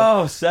that.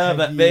 Oh, sir,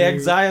 but the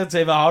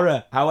anxiety, the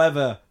horror.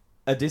 However,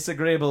 a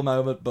disagreeable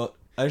moment, but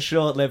A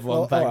short-lived one,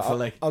 Well, all right,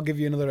 thankfully. I'll give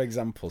you another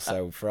example.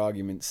 So, for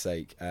argument's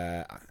sake,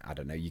 I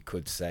don't know, you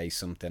could say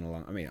something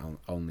along, I mean,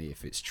 only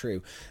if it's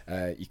true,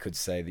 you could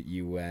say that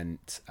you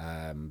went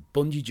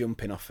bungee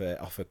jumping off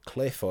a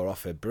cliff or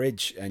off a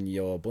bridge and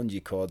your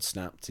bungee cord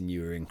snapped and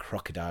you were in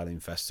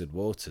crocodile-infested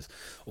waters.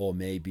 Or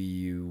maybe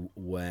you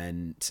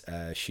went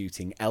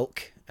shooting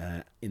elk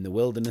in the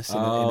wilderness in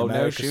America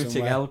no shooting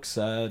somewhere. elk,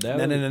 sir. No.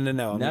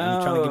 No.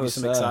 I'm trying to give you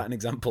some exciting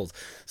examples.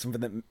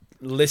 Something that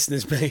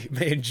listeners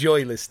may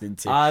enjoy listening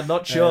to. I'm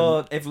not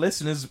sure if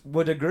listeners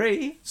would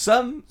agree.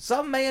 Some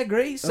may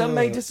agree, some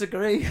may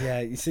disagree.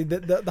 Yeah, you see,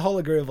 the whole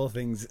agreeable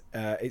things,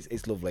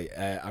 it's lovely.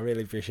 I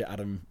really appreciate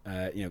Adam,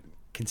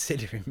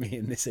 considering me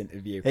in this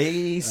interview.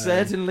 He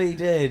certainly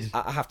did.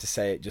 I have to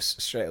say it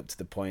just straight up to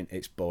the point.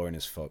 It's boring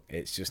as fuck.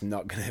 It's just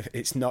not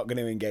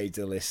gonna engage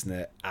the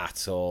listener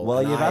at all. Well,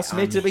 And you've asked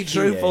me am to be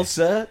here. truthful,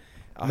 sir.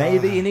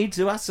 Maybe you need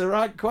to ask the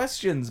right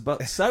questions,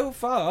 but so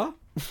far,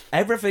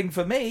 everything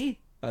for me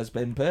has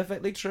been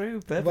perfectly true,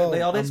 perfectly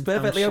Well, honest, I'm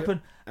perfectly sure-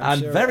 open, I'm and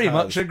sure it very has.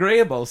 much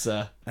agreeable,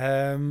 sir.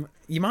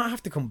 You might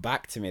have to come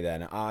back to me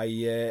then. I'll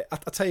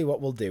tell you what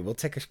we'll do. We'll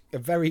take a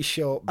very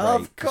short break.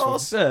 Of 'cause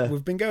course, sir.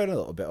 We've been going a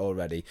little bit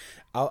already.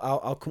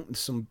 I'll come with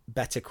some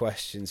better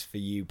questions for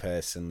you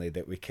personally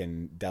that we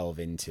can delve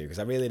into because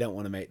I really don't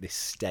want to make this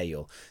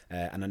stale,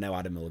 and I know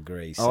Adam will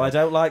agree. So Oh, I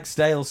don't like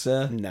stale,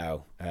 sir.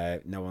 No,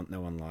 no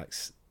one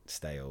likes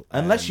stale.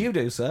 Unless you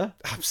do, sir.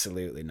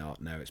 Absolutely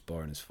not. No, it's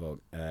boring as fuck.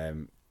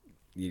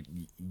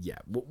 Yeah,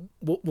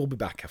 we'll be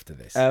back after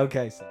this.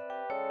 Okay, sir.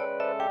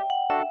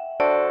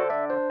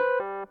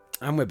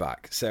 And we're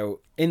back. So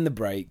in the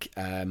break,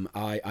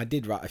 I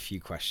did write a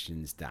few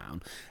questions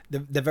down.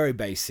 They're very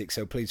basic,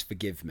 so please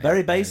forgive me.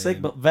 Very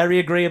basic, but very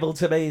agreeable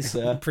to me,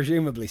 sir.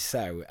 Presumably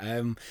so.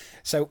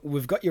 So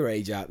we've got your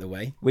age out the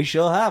way. We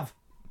sure have.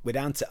 We're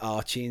down to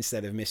Archie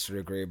instead of Mr.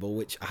 Agreeable,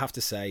 which I have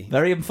to say,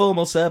 Very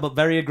informal, sir, but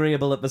very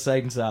agreeable at the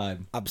same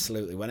time.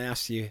 absolutely. When I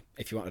asked you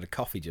if you wanted a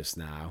coffee just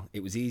now,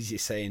 it was easier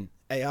saying,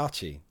 "Hey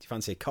Archie, do you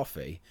fancy a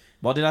coffee?"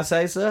 What did I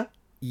say, sir?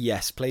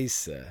 Yes, please,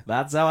 sir.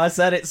 That's how I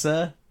said it,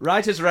 sir.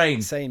 Right as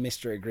rain. Saying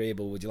Mr.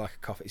 Agreeable, would you like a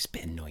coffee? It's a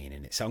bit annoying,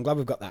 isn't it? So I'm glad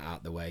we've got that out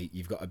of the way.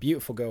 You've got a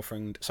beautiful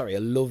girlfriend, a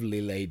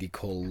lovely lady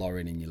called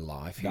Lauren in your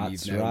life. Who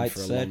That's you've known right, for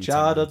a sir. long time.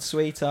 Childhood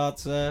sweetheart,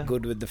 sir.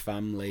 Good with the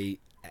family,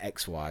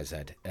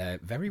 XYZ.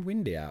 Very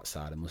windy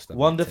outside, I must admit.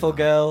 Wonderful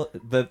tonight. girl.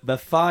 The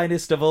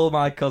finest of all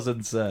my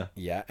cousins, sir.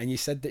 Yeah, and you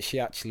said that she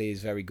actually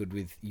is very good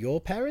with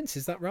your parents,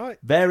 is that right?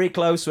 Very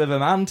close with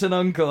them. Aunt and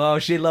uncle. Oh,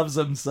 she loves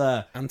them,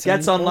 sir. Aunt and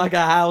Gets on uncle? like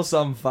a house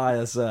on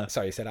fire, sir.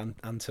 Sorry, you said aunt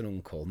and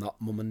uncle, not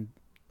mum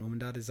and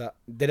dad, is that...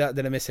 Did I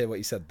mishear what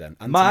you said then?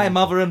 Aunt My and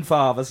uncle. mother and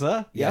father,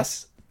 sir.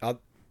 Yes.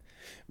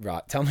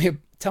 Right, tell me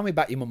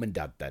about your mum and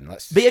dad then.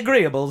 Let's The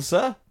Agreeables,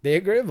 sir. The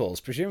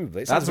Agreeables,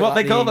 presumably. It sounds That's a bit what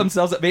they like call the-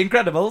 themselves at The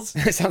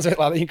Incredibles. It sounds a bit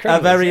like the Incredibles.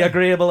 A very yeah.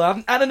 agreeable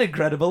and an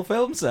incredible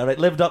film, sir. It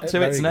lived up to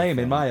very its good name, in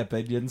film. my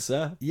opinion,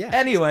 sir. Yeah.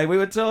 Anyway, we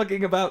were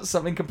talking about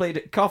something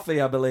complete.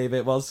 Coffee, I believe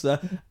it was, sir.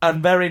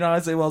 And very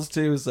nice it was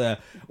too, sir.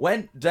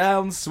 Went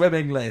down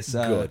swimmingly,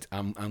 sir. Good.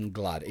 I'm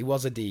glad. It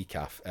was a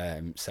decaf,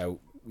 so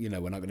we're not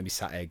going to be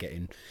sat here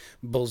getting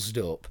buzzed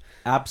up.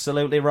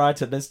 Absolutely right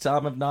at this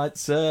time of night,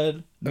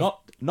 sir.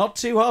 Not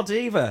too hot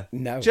either.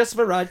 No. Just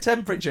the right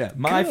temperature.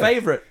 My Good.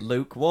 favourite,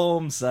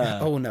 lukewarm, sir.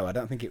 Oh no, I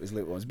don't think it was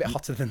lukewarm. It was a bit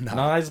hotter than that.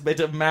 Nice bit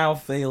of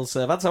mouthfeel,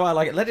 sir. That's how I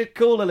like it. Let it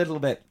cool a little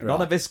bit. None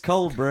Right. of this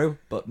cold brew,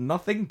 but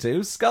nothing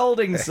too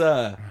scalding,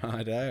 sir.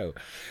 I know.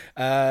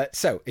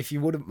 So, if you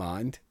wouldn't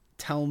mind,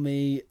 tell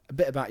me a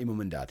bit about your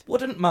mum and dad.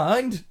 Wouldn't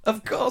mind.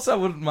 Of course I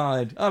wouldn't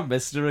mind. I'm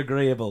Mr.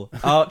 Agreeable.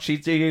 Archie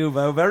to you,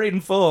 though. Very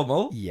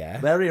informal.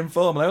 Yeah. Very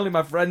informal. Only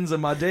my friends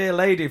and my dear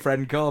lady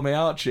friend call me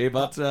Archie,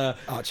 but,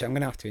 Archie, I'm going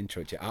to have to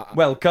interrupt you.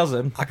 well,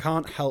 cousin. I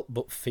can't help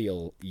but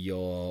feel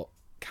you're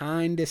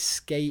kind of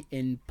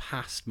skating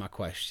past my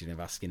question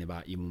of asking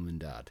about your mum and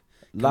dad.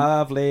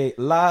 Lovely,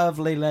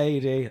 lovely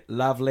lady,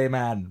 lovely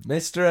man.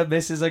 Mr. and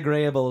Mrs.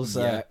 Agreeable,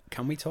 sir. Yeah.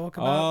 Can we talk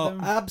about Oh, them?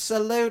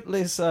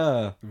 absolutely,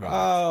 sir. Right.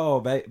 Oh,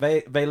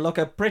 they look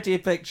a pretty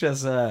picture,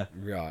 sir.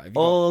 Right.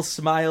 All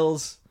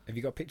smiles. Have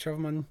you got a picture of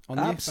them on you?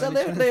 by any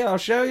Absolutely, chance? I'll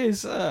show you,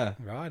 sir.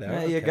 Right.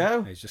 There you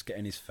go. He's just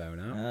getting his phone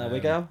out. There we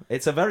go.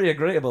 It's a very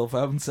agreeable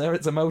phone, sir.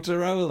 It's a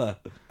Motorola.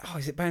 Oh,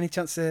 is it by any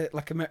chance is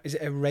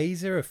it a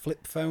Razor, a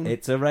flip phone?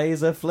 It's a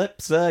Razor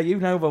Flip, sir. You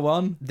know the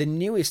one. The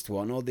newest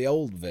one or the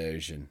old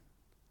version?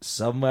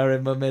 Somewhere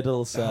in the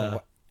middle, sir.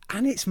 Oh,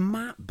 and it's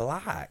matte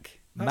black.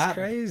 That's Matt-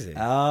 crazy.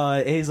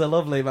 Oh, he's a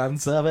lovely man,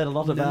 sir. I've heard a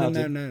lot about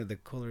him. No. The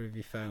colour of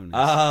your phone. Is...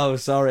 Oh,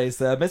 sorry,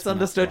 sir.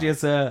 Misunderstood you,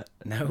 sir.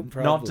 No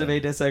problem. Not to be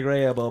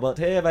disagreeable, but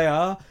here they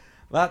are.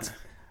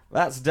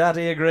 That's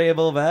Daddy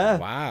Agreeable there.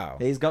 Wow.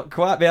 He's got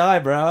quite the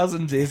eyebrow,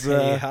 hasn't he,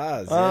 sir? He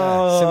has, yeah.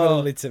 Oh.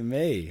 Similarly to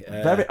me.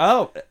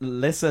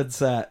 Listen,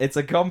 sir. It's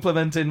a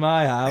compliment in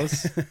my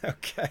house.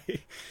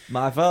 Okay.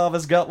 My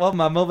father's got one,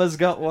 my mother's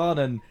got one,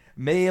 and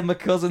me and my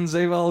cousins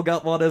who've all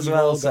got one as You've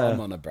well, all got sir. them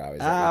on a brow, is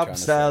that what you're trying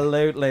to say?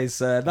 Absolutely,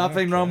 sir.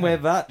 Nothing wrong Okay.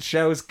 with that.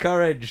 Shows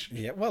courage.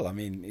 Yeah, well, I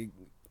mean,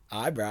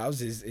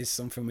 eyebrows is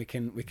something we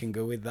can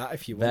go with that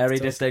if you want. Very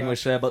to talk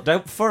distinguished, sir, but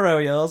don't furrow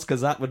yours,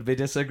 because that would be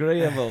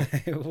disagreeable.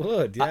 about. It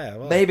would, yeah.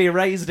 Well, Maybe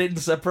raised in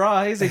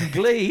surprise, in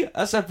glee,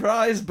 a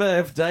surprise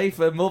birthday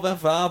for mother,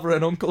 father,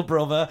 and uncle,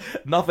 brother.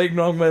 Nothing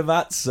wrong with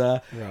that,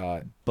 sir.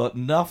 right. But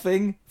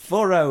nothing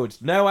furrowed.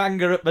 No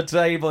anger at the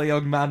table,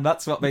 young man.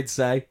 That's what they'd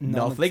say. None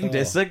Nothing at all.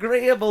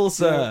 disagreeable,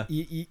 sir.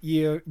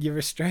 You're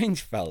a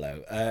strange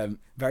fellow.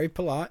 Very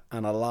polite,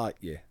 and I like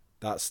you.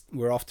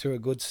 We're off to a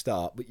good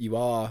start. But you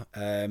are.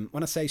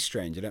 When I say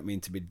strange, I don't mean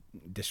to be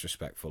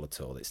disrespectful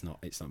at all. It's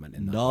not meant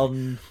in that way.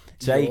 None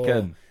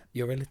taken.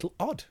 You're a little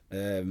odd.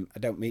 I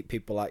don't meet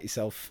people like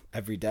yourself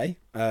every day.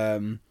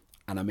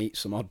 And I meet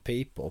some odd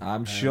people.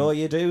 I'm sure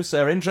you do,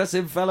 sir.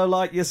 Interesting fellow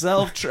like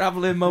yourself,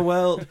 travelling the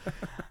world.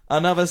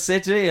 Another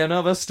city,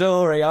 another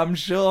story. I'm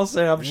sure,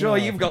 sir. I'm sure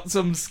Yeah. you've got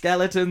some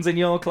skeletons in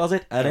your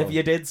closet. And if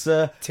you did,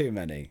 sir, Too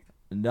many.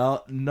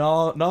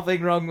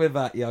 nothing wrong with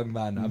that, young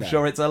man. I'm No.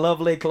 sure it's a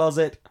lovely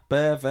closet.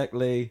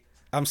 Perfectly.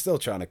 I'm still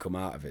trying to come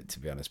out of it, to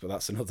be honest, but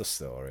that's another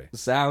story.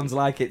 Sounds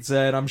like it,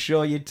 sir. And I'm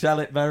sure you'd tell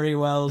it very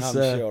well, I'm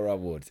sir. sure I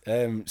would.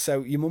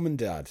 So your mum and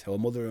dad, or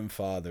mother and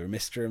father,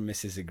 Mr. and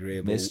Mrs.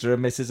 Agreeable, Mr.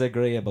 and Mrs.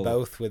 Agreeable.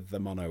 both with the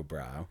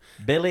monobrow.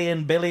 Billy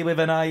and Billy with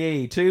an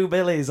IE. Two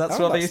Billies. That's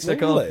Oh, what they that's used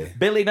to call lovely. it.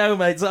 Billy No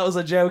Mates. That was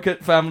a joke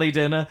at family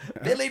dinner.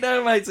 Billy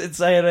No Mates would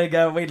say it and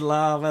go, we'd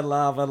laugh and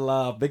laugh and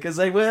laugh because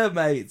they were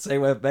mates. They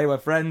were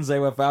friends. They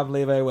were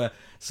family. They were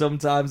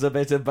sometimes a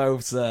bit of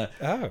both, sir.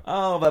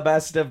 Oh, The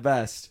best of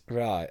best.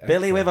 right.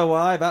 Billy okay. with a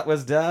Y. That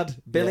was Dad.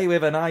 Billy Yeah.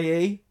 with an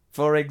IE.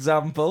 For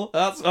example,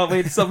 that's what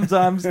we'd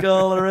sometimes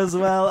call her as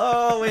well.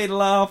 Oh, we'd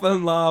laugh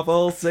and laugh,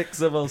 all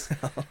six of us.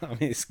 I mean,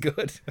 it's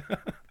good.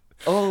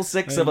 All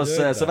six I of us,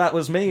 sir. enjoyed So that. that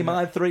was me,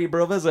 my three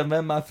brothers, and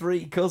then my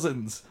three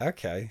cousins.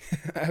 Okay.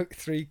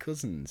 Three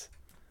cousins.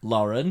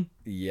 Lauren,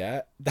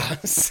 Yeah,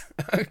 that's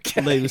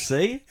okay.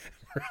 Lucy,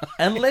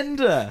 and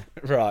Linda.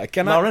 Right.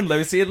 Lauren,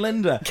 Lucy, and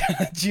Linda. Can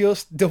I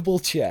just double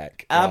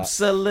check? Right.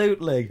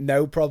 Absolutely.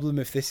 No problem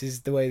if this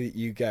is the way that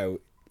you go.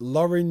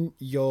 Lauren,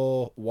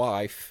 your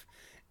wife,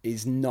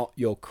 is not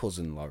your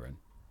cousin, Lauren.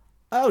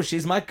 Oh,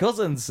 she's my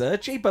cousin, sir.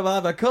 Cheaper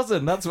by the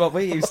cousin. That's what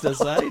we used to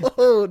say.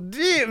 Oh,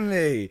 dear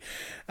me.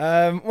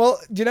 Well,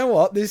 do you know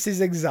what? This is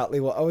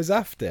exactly what I was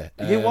after.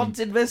 You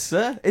wanted this,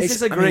 sir? Is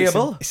this I mean,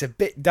 agreeable? it's a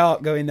bit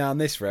dark going down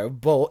this road,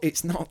 but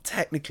it's not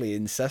technically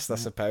incest, I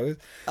suppose.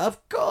 Of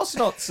course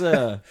not,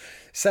 sir.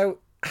 So,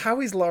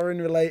 how is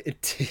Lauren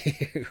related to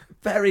you?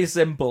 Very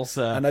simple,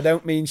 sir. And I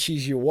don't mean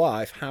she's your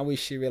wife. How is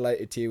she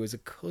related to you as a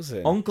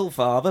cousin? Uncle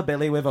Father,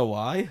 Billy with a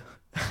Y,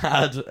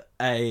 had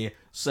a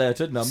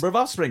certain number of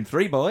offspring.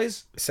 3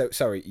 boys. So,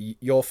 sorry,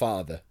 your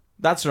father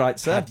That's right,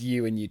 sir. had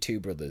you and your 2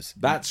 brothers.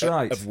 That's of-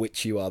 right. Of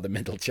which you are the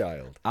middle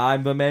child.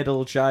 I'm the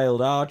middle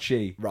child,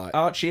 Archie. Right.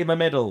 Archie in the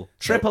middle.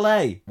 Triple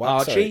A. What?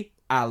 Archie, Sorry.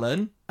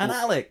 Alan, and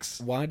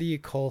Alex. Why do you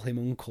call him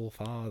Uncle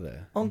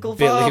Father? Uncle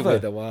Billy Father.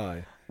 with a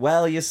Y.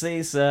 Well, you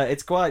see, sir,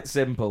 it's quite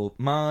simple.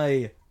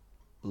 My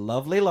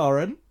lovely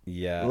Lauren,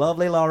 Yeah.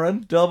 lovely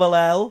Lauren, double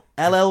L,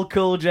 LL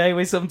Cool J,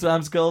 we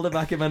sometimes called her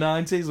back in the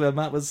 90s when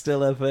that was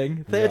still a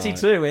thing.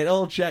 32, it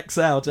all checks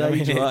out I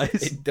mean, age-wise.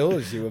 it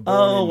does. You were born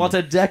Oh, in- what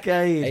a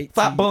decade. 80.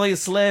 Fat Boy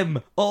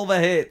Slim, all the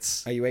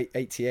hits. Are you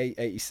 88,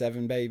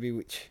 87, baby?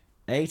 Which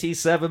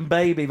 87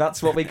 baby,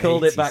 that's what we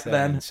called it back 87.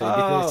 then. So you'd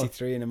be Oh,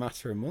 33 in a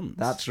matter of months.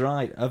 that's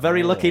right. A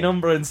very lucky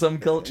number in some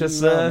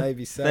cultures, Well, sir.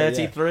 maybe so,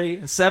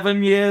 33.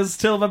 7 years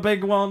till the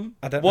big one.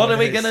 I don't What know are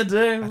we whether going to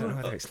it's- do? I don't know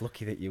whether it's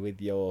lucky that you're with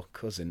your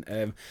cousin.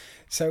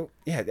 So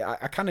yeah,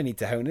 I kind of need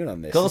to hone in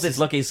on this. Of course This it's is-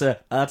 lucky, sir.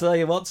 I'll tell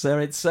you what, sir,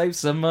 it saves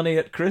some money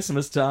at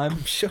Christmas time.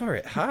 I'm sure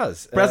it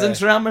has.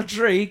 Presents around the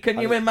tree, can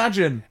you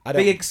imagine? I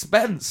don't- The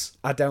expense.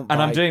 I don't. And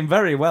I'm buy doing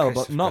very well,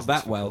 Christmas but not presents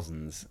that for well.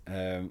 Cousins.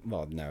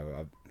 Well,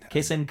 no.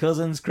 Kissing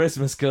cousins,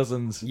 Christmas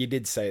cousins. You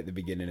did say at the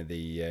beginning of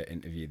the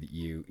interview that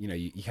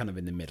you're kind of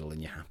in the middle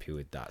and you're happy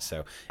with that.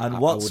 So And I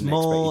what's wouldn't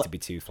expect more- you to be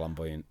too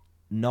flamboyant.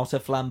 Not a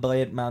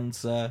flamboyant man,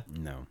 sir.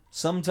 No.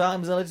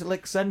 Sometimes a little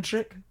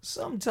eccentric,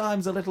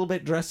 sometimes a little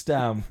bit dressed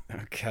down.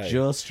 Okay.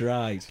 Just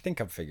right. I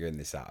think I'm figuring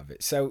this out of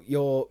it. So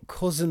your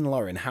cousin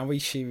Lauren, how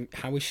is she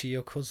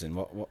your cousin?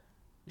 What?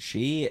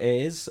 She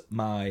is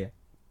my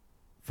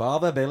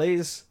father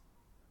Billy's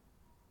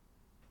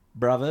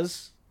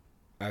brother's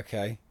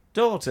Okay.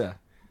 daughter.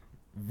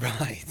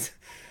 Right.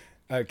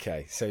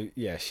 Okay. So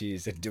yeah, she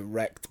is a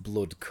direct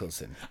blood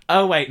cousin.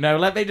 Oh, wait, no,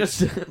 let me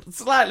just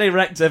slightly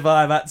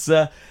rectify that,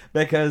 sir,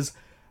 because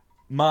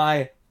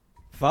my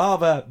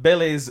father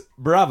Billy's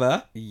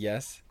brother,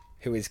 Yes.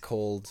 Who is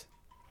called?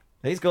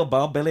 he's called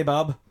Bob, Billy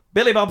Bob.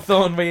 Billy Bob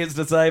Thorne, we used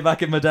to say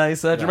back in the day,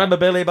 sir. Do you Right. remember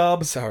Billy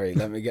Bob? Sorry,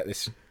 let me get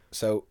this.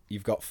 So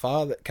you've got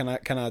father. Can I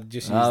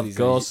just use Of these?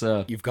 course,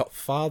 sir. You've got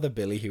Father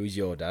Billy, who is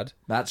your dad,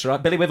 That's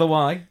right, Billy with a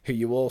Y. who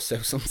you also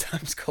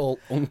sometimes call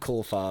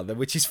Uncle Father,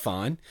 which is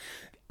fine.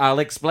 I'll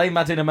explain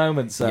that in a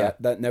moment, sir. Yeah,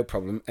 that no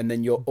problem. And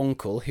then your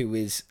uncle, who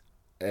is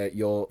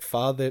your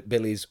father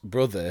Billy's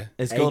brother,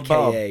 Is called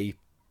AKA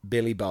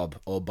Billy Bob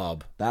or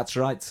Bob. That's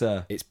right,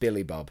 sir. It's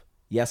Billy Bob.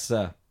 Yes,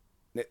 sir.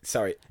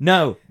 Sorry.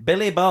 No,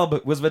 Billy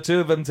Bob was the two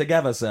of them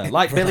together, sir.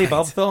 Like Billy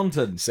Bob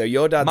Thornton. So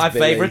your dad's My Billy.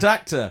 favourite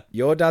actor.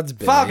 Your dad's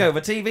Billy. Fargo,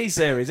 the TV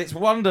series. It's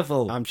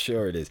wonderful. I'm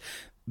sure it is.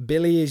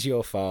 Billy is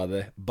your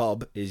father.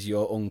 Bob is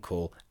your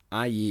uncle,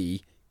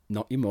 i.e.,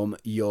 not your mum,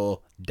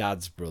 your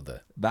dad's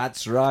brother.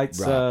 That's right,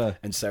 sir.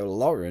 And so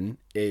Lauren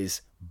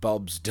is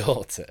Bob's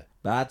daughter.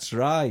 That's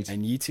right.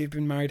 And you two have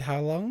been married how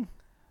long?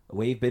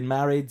 We've been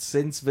married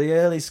since the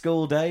early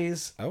school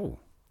days. Oh.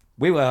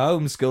 We were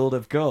homeschooled,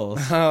 of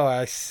course. Oh,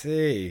 I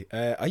see.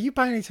 Are you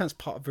by any chance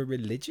part of a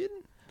religion?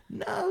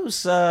 No,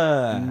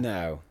 sir.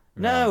 No.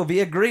 No,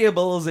 The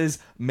Agreeables is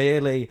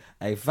merely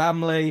a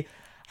family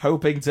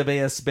hoping to be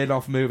a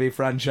spin-off movie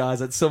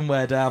franchise at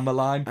somewhere down the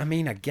line. I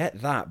mean, I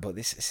get that, but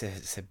it's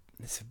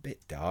a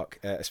bit dark,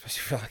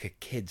 especially for like a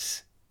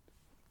kid's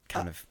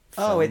kind of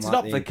film, It's like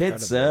not The for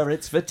kids, Incredibles. sir.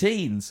 It's for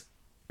teens.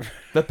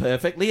 The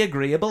perfectly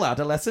agreeable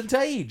adolescent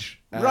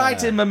age.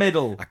 Right in the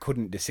middle. I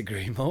couldn't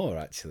disagree more,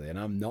 actually, and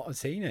I'm not a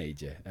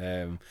teenager.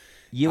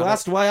 You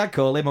asked why I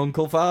call him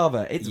Uncle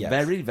Father. It's Yes.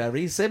 very,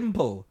 very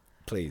simple.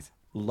 Please.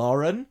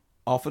 Lauren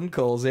often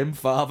calls him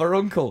Father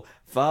Uncle.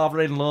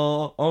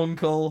 Father-in-law,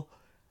 uncle.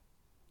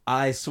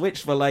 I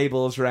switch the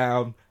labels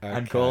round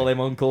and Okay. call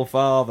him Uncle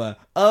Father.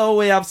 Oh,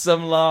 we have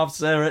some laughs,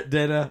 sir, at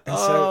dinner.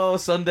 so-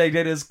 Sunday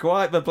dinner's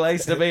quite the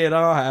place to be in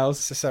our house.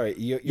 So sorry,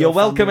 You're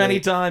welcome family-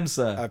 anytime,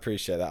 sir. I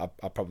appreciate that.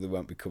 I probably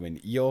won't be coming.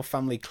 Your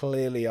family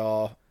clearly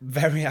are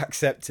very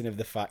accepting of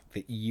the fact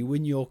that you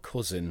and your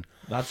cousin,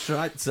 That's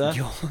right, sir.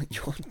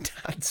 your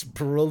dad's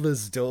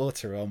brother's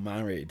daughter, are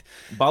married.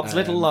 Bob's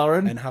little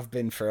Lauren. And have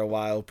been for a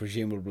while.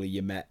 Presumably,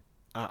 you met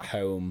at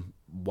home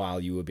while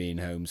you were being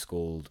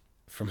homeschooled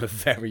from a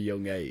very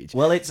young age.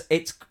 Well,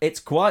 it's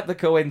quite the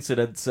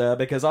coincidence, sir,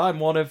 because I'm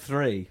one of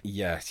three.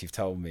 Yes, you've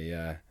told me.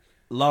 Yeah.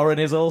 Lauren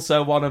is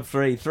also one of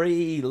three.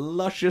 Three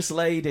luscious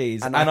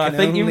ladies. And I can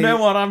think you only- know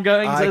what I'm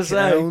going I to can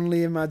say.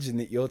 only imagine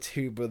that your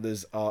two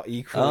brothers are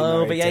equally Oh,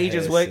 married the to age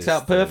has her worked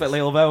out sisters. perfectly,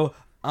 although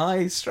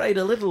I strayed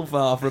a little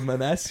far from the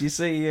mess. You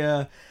see,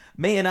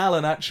 me and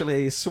Alan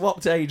actually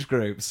swapped age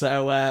groups,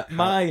 so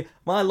my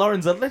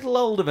Lauren's a little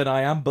older than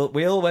I am, but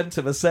we all went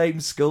to the same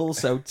school,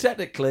 so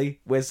technically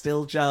we're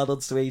still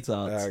childhood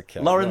sweethearts. Okay,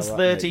 Lauren's well,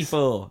 that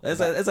 34.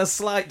 There's a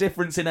slight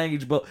difference in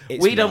age, but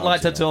It's we don't like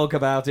to marginal. talk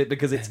about it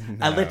because it's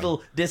a No.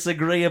 little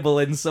disagreeable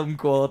in some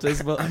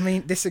quarters. But I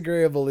mean,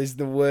 disagreeable is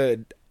the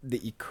word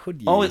that you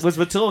could use. oh, it was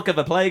the talk of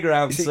the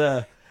playground, See,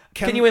 sir.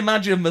 Can can- you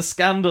imagine the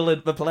scandal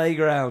at the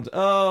playground?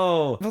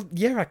 Oh. Well,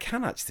 yeah, I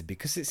can actually,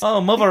 because it's.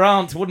 Oh, Mother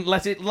Aunt wouldn't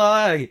let it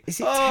lie.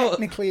 Is it oh.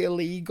 technically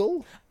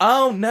illegal?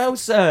 Oh, no,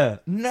 sir.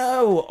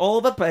 No.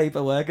 All the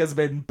paperwork has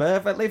been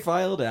perfectly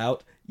filed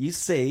out. You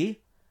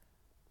see,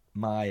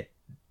 my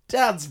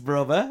dad's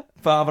brother,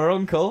 father,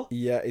 uncle.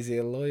 Yeah, is he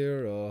a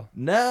lawyer or?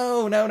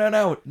 No.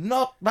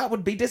 Not. That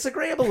would be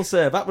disagreeable,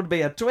 sir. That would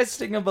be a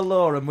twisting of the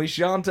law, and we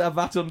shan't have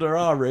that under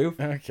our roof.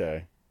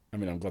 Okay. I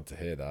mean, I'm glad to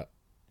hear that.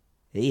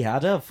 He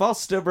had a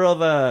foster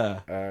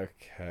brother.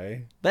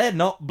 Okay. They're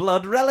not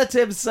blood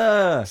relatives,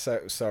 sir.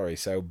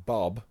 So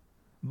Bob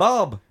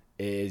Bob.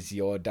 is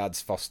your dad's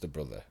foster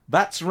brother.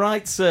 That's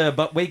right, sir,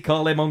 but we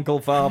call him Uncle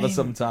Father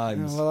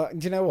sometimes. Well,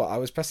 do you know what? I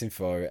was pressing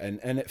for it,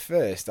 and at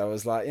first I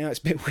was like, it's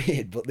a bit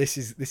weird, but this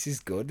is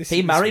good.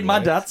 He married my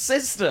works. dad's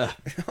sister,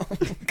 Oh,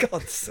 for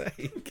God's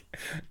sake!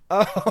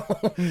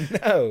 Oh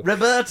no!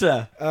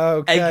 Roberta,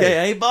 Okay.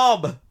 a.k.a.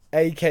 Bob.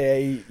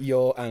 AKA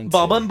your auntie.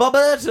 Bob and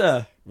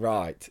Boberta.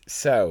 Right.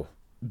 So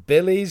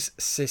Billy's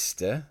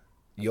sister,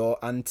 your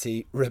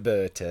auntie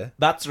Roberta,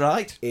 That's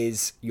right.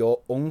 is your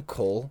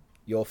uncle,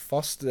 your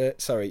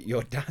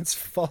dad's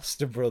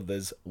foster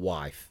brother's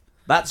wife.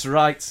 That's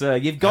right, sir.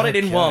 You've got it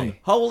in Okay. one.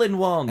 Hole in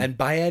one. And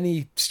by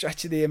any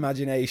stretch of the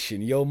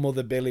imagination, your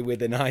mother Billy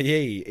with an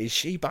IE, is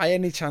she by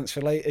any chance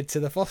related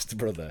to the foster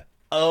brother?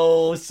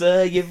 oh,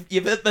 sir, you've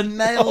hit the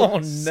nail Oh,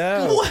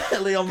 no.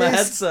 squarely on the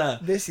head, sir.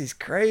 This is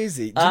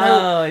crazy. Do you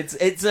know,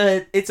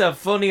 Oh, it's a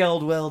funny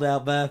old world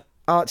out there.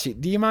 Archie,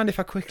 do you mind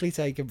if I quickly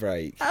take a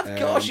break? Of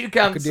course you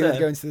can, I could do with sir.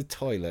 going to the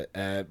toilet,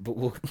 but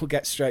we'll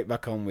get straight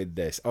back on with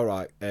this. All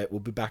right, we'll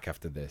be back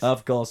after this.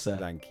 Of course, sir.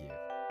 Thank you.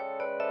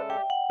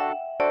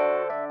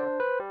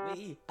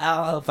 We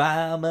are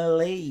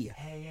family.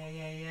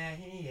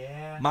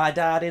 My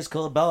dad is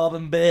called Bob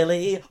and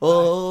Billy.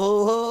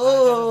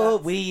 Oh,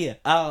 we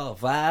are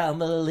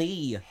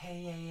family.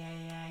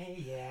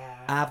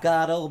 I've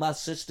got all my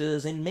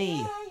sisters in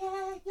me.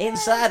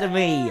 Inside of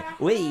me,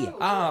 we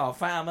are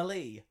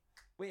family.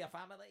 We are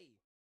family.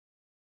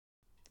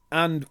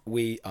 And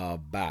we are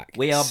back.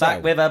 We are So,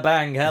 back with a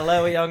bang.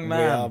 Hello, young We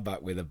are man.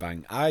 back with a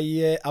bang.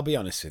 I'll be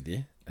honest with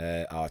you,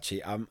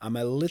 Archie. I'm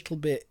a little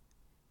bit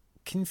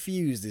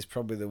confused. Is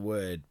probably the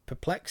word.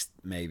 Perplexed,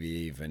 maybe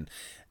even.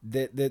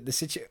 The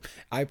situation.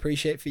 I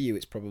appreciate for you.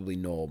 It's probably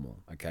normal.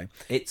 Okay.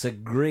 It's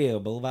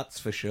agreeable, that's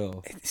for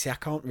sure. See, I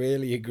can't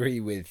really agree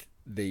with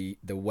the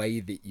way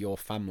that your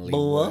family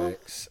What?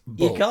 works.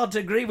 You but can't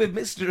agree with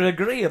Mr.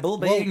 Agreeable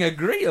being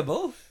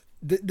agreeable.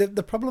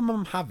 the problem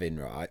I'm having,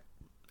 right,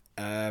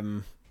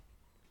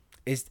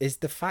 is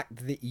the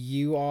fact that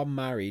you are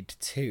married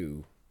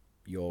to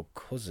your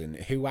cousin,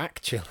 who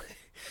actually,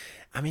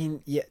 I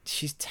mean, yeah,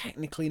 she's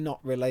technically not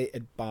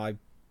related by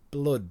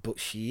blood, but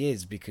she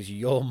is, because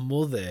your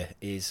mother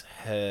is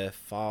her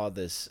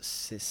father's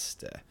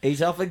sister.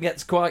 It often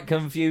gets quite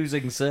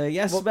confusing, sir.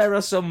 Yes, Well, there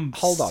are some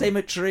hold on.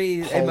 symmetry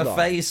in Hold the on.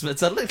 face, but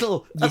it's a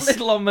little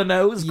s- on the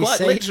nose, you quite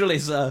say- literally,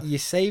 sir. You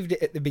saved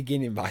it at the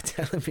beginning by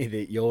telling me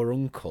that your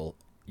uncle,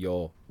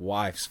 your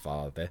wife's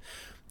father,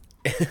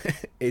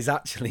 is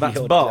actually That's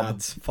your Bob.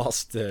 dad's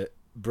foster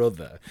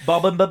brother.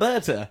 Bob and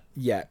Baberta.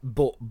 Yeah,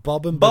 but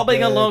Bob and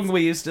Bobbing Babette- along,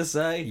 we used to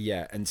say.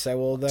 Yeah, and so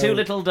although Two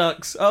little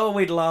ducks. Oh,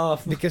 we'd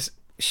laugh. because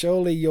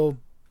surely your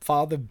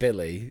father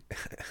Billy,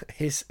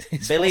 his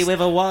Billy foster-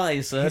 with a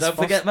Y, sir. his Don't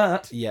forget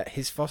that. Yeah,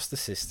 his foster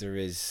sister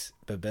is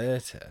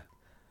Baberta.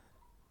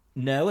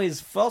 No,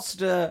 his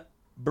foster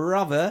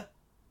brother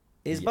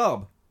is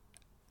Bob.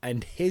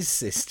 And his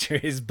sister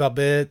is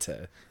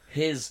Baberta.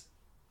 His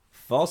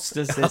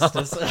foster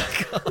sister, sir.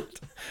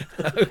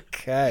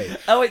 Okay.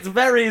 Oh, it's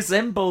very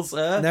simple,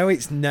 sir. No,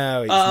 it's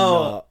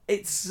not.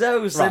 It's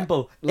so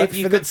simple. Look, If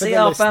you for the- could for see the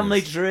our listeners,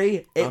 family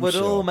tree, it I'm would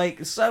all sure.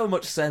 make so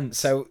much sense.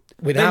 So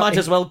They without might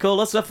as well call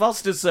us the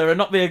Fosters, sir, and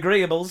not the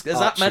Agreeables. There's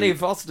that Archie. many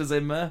Fosters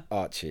in there.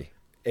 Archie,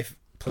 if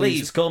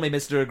Please call me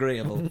Mr.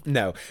 Agreeable.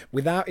 No,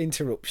 without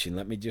interruption,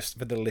 let me just,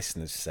 for the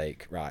listeners'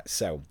 sake, right?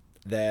 So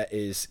there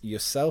is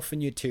yourself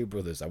and your two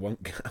brothers. I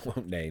won't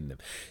name them.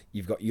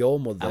 You've got your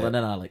mother, Alan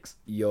and Alex.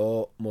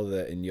 your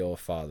mother, and your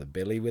father.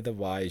 Billy with a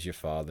Y is your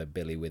father.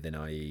 Billy with an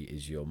IE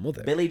is your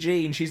mother. Billie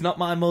Jean, she's not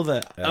my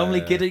mother.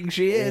 Only kidding,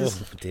 she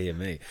is. Oh dear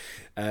me.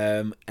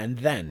 And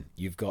then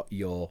you've got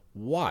your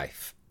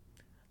wife,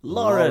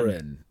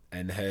 Lauren.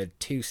 and her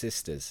two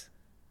sisters.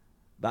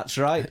 That's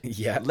right.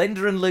 Yeah.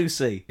 Linda and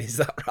Lucy. Is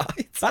that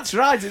right? That's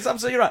right, it's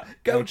absolutely right.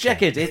 Go Okay.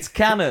 check it, it's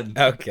canon.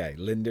 Okay,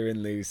 Linda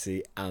and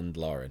Lucy and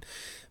Lauren.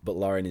 But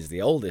Lauren is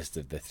the oldest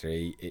of the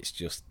three. It's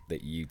just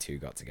that you two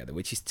got together,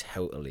 which is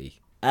totally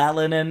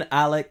Alan and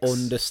Alex.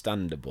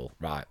 understandable.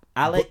 Right.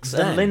 Alex But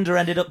then, and Linda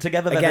ended up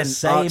together. They're again, the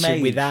same Archie,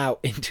 age. without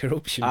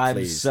interruption, I'm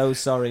please. so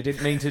sorry.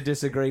 Didn't mean to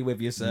disagree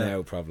with you, sir.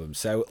 No problem.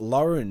 So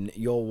Lauren,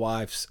 your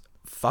wife's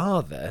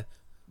father,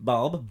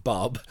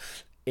 Bob.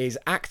 is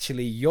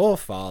actually your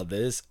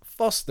father's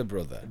foster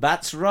brother.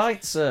 That's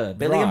right, sir.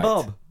 Billy and Right.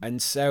 Bob.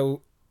 And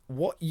so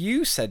what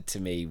you said to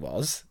me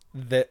was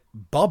that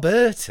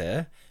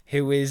Boberta,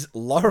 who is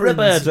Lauren's...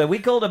 Roberta. We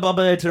called her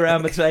Boberta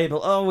around the table.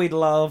 Oh, we'd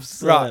laugh,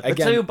 sir. Right, The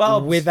again, two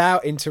Bobs.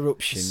 without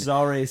interruption.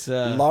 Sorry,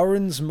 sir.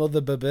 Lauren's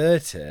mother,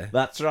 Boberta,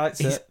 That's right,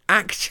 sir. is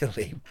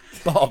actually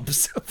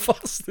Bob's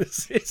foster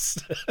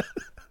sister.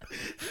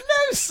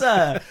 No,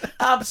 sir.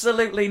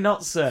 Absolutely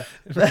not, sir.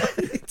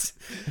 Right.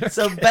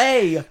 So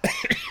they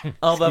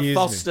are the Excuse me.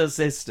 foster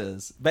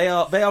sisters. They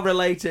are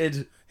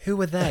related.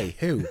 Who are they?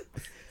 Who?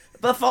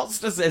 The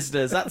Foster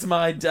sisters. That's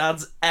my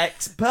dad's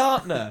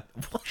ex-partner,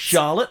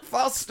 Charlotte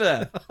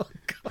Foster.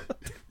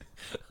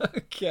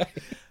 Okay.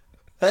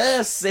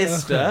 Her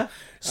sister, I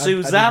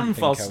Suzanne didn't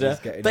think I was Foster.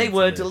 getting They into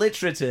weren't this.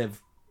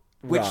 alliterative,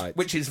 which Right.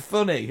 which is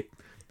funny.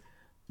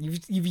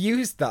 You've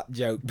used that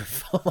joke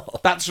before.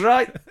 That's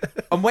right.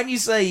 And when you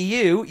say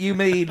you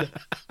mean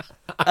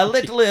a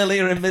little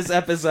earlier in this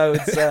episode,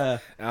 sir.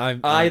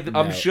 I'm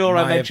I'm sure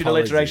I mentioned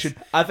alliteration.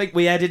 I think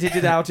we edited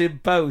it out in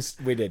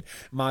post. We did.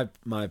 My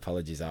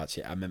apologies,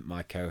 Archie. I meant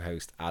my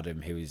co-host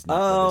Adam, who is not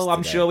with Oh, us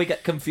I'm today. sure we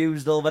get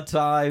confused all the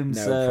time,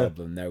 No sir.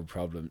 problem, no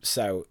problem.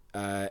 So,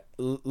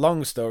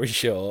 long story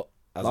short.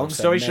 as Long I've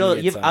said story many short,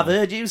 a I've time,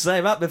 heard you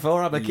say that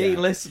before. I'm a keen Yeah.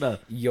 listener.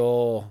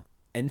 your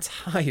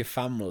entire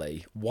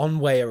family, one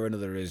way or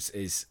another,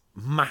 is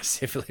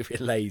massively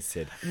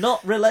related.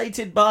 Not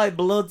related by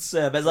blood,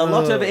 sir. There's a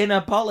lot of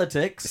inner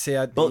politics, See,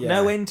 but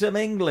no yeah.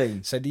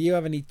 intermingling. So, do you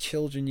have any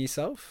children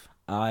yourself?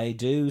 I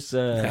do,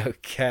 sir.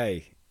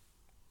 Okay,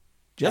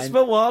 Just And-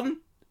 for one.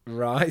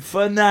 right.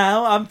 For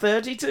now, I'm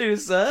 32,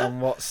 sir. And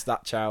what's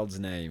that child's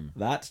name?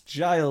 That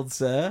child,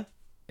 sir.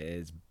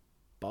 Is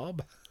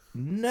Bob?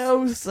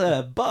 No,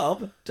 sir.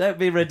 Bob? Don't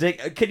be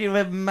ridiculous. Can you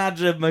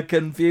imagine the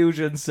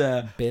confusion,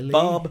 sir? Billy?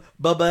 Bob,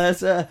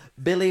 Boberta,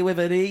 Billy with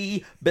an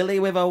E, Billy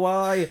with a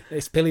Y.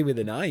 It's Billy with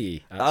an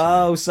IE. Actually.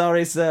 Oh,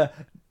 sorry, sir.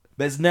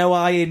 There's no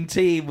I in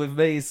team with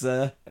me,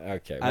 sir.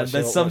 Okay. And what's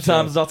there's your-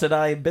 sometimes not an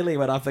I in Billy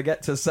when I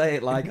forget to say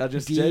it like I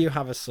just Do did. you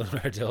have a son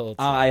or a daughter?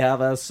 I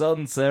have a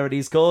son, sir, and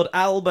he's called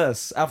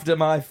Albus, after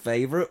my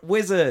favourite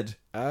wizard,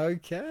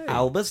 Okay.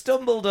 Albus So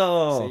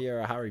Dumbledore. you're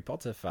a Harry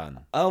Potter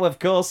fan. Oh, of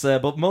course, sir,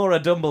 but more a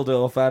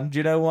Dumbledore fan. Do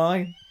you know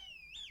why?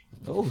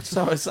 Oh,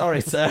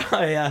 sorry, sir.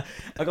 I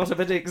got a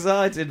bit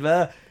excited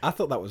there. I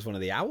thought that was one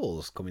of the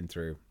owls coming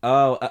through.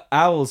 Oh,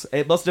 owls.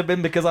 It must have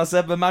been because I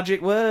said the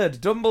magic word,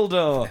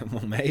 Dumbledore.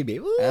 Well, maybe.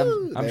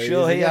 Ooh, I'm there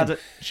sure is he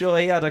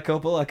again. had a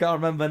couple. I can't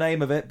remember the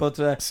name of it, but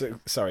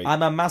Sorry.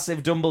 I'm a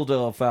massive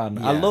Dumbledore fan.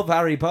 I Yeah. love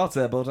Harry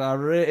Potter, but I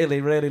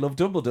really, really love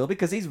Dumbledore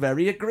because he's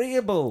very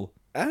agreeable.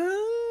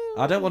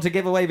 I don't want to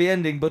give away the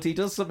ending, but he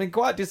does something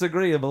quite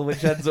disagreeable,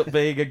 which ends up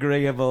being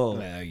agreeable.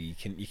 No, you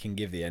can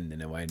give the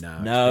ending away now.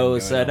 It's No,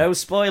 been sir, going no on.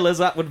 spoilers.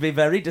 That would be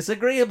very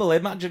disagreeable.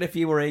 Imagine if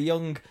you were a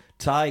young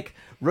Tyke,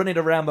 running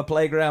around the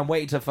playground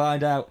waiting to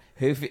find out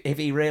if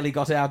he really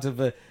got out of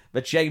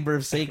the Chamber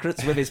of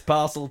Secrets with his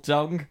parcel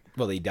tongue.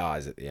 Well, he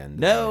dies at the end.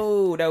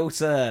 No,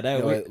 sir,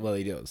 no. Well,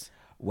 he does.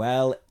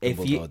 Well,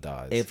 Dumbledore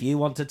dies. if you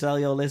want to tell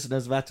your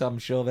listeners that, I'm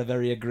sure they're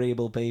very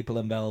agreeable people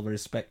and they'll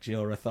respect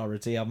your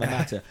authority on the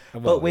matter.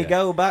 Well, but we yeah.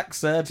 go back,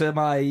 sir, to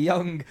my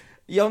young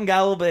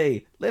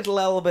Albie, little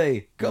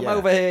Albie. Come Yeah.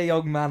 over here,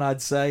 young man,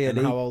 I'd say. And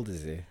how old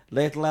is he?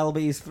 Little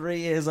Albie's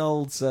 3 years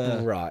old, sir.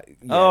 Right.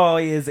 Yeah. Oh,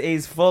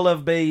 he's full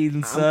of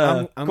beans,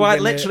 sir. I'm Quite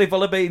gonna- literally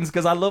full of beans,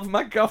 because I love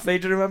my coffee.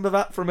 Do you remember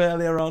that from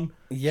earlier on?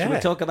 Yeah. Should we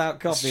talk about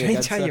coffee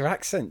Strange again, how sir? your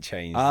accent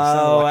changed. You Oh,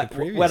 sound like a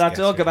previous when I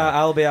guest talk we've about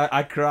had. Albie,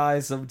 I cry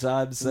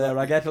sometimes, sir.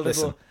 I get a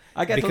little,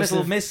 Listen, because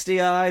of-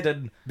 misty-eyed,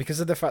 and Because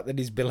of the fact that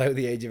he's below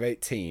the age of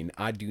 18,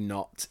 I do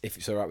not, if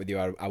it's all right with you,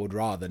 I would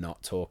rather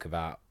not talk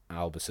about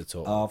Albus at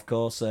all. of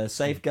course, sir,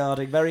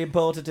 safeguarding very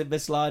important in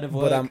this line of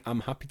work. But I'm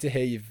happy to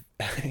hear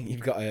you've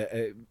got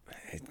a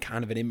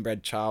kind of an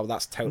inbred child.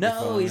 That's totally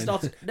fine. no, he's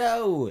not.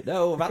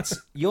 No, that's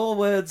your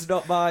words,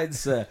 not mine,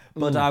 sir.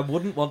 But I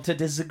wouldn't want to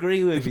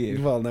disagree with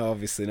you. Well, no,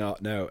 obviously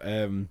not. No.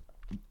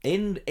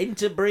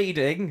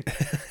 Interbreeding,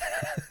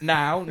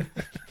 noun,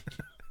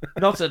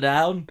 not a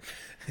noun,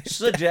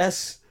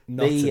 suggests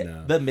Not a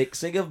noun. the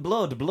mixing of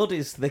blood. Blood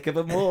is thicker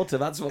than water.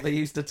 That's what they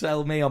used to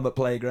tell me on the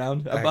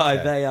playground. And by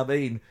Okay. they, I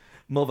mean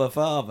mother,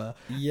 father.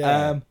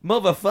 Yeah.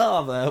 Mother,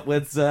 father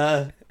was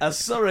a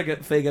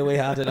surrogate figure we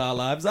had in our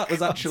lives. That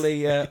was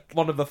actually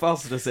one of the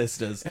foster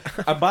sisters.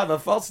 And by the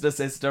foster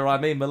sister, I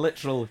mean the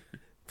literal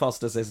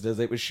foster sisters.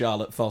 It was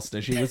Charlotte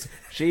Foster.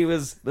 She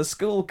was the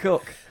school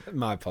cook.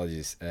 My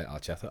apologies,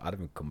 Archie. I thought Adam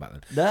would come back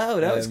then. No,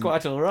 it's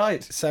quite all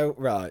right. So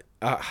right,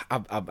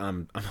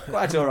 I'm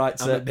Quite all right,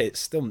 I'm sir. a bit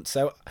stumped.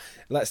 So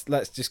let's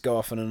just go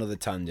off on another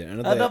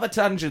tangent. Another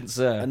tangent,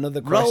 sir. another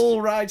Roll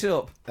right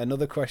up.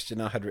 Another question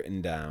I had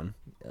written down.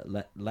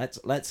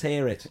 Let's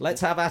hear it.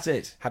 Let's have at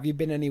it. Have you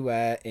been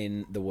anywhere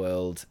in the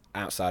world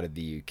outside of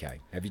the UK?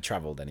 Have you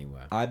travelled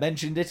anywhere? I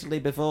mentioned Italy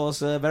before,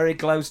 sir. Very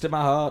close to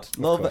my heart.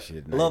 course you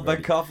did, no, love the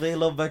really. coffee,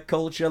 love the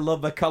culture,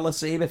 love the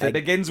Colosseum. If it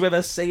begins with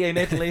a C in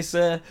Italy,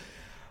 sir.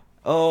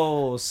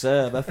 Oh,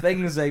 sir, the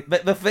things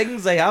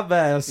they have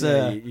there,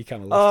 sir. Yeah, you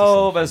kinda lost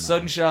oh, yourself the on that.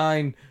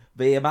 sunshine,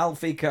 the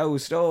Amalfi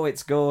Coast. Oh,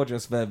 it's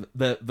gorgeous. The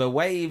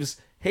waves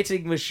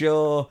hitting the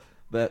shore.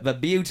 The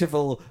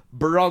beautiful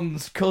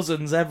bronzed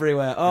cousins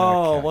everywhere.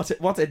 Oh, Okay.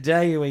 what a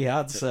day we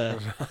had, sir.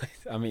 Right.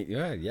 I mean,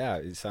 yeah,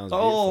 it sounds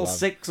All beautiful.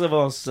 6 of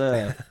us,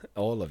 sir.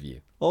 All of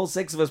you. All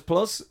 6 of us,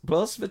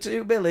 plus the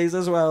 2 Billies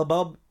as well.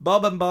 Bob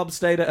and Bob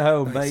stayed at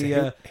home. So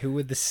They who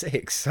were the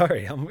 6?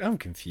 Sorry, I'm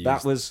confused.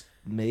 that was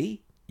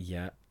me,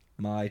 Yeah,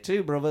 my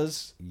 2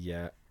 brothers,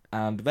 yeah.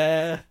 and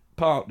their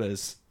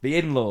partners, the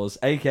in-laws,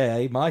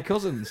 aka my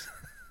cousins,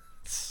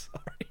 Sorry.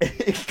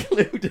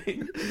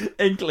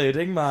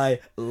 including my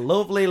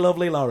lovely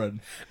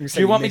Lauren. You Do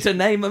say you want me Miss- to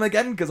name them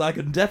again? Because I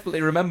can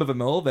definitely remember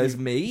them all. There's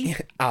me,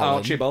 Alan.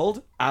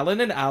 Archibald,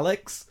 Alan, and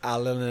Alex,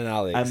 Alan and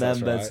Alex. and then that's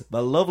there's right.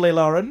 the lovely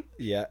Lauren.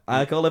 Yeah.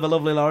 I call her the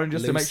lovely Lauren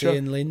just to make Lucy sure.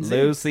 and Lindsay?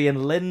 Lucy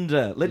and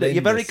Linda. Linda, you're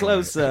Linda, very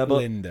close, sorry. sir. But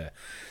Linda.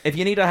 if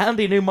you need a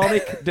handy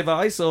mnemonic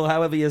device, or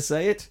however you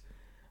say it,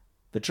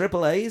 the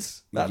triple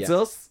A's. That's Yeah.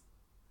 us.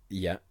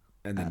 Yeah.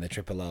 And then the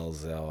triple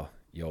L's are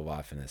your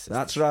wife and her sister.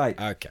 That's right.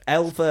 Okay.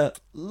 L for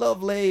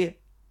lovely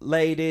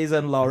ladies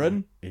and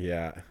Lauren.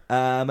 Yeah.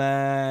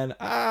 And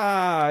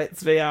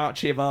it's the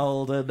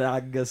Archibald and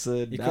Angus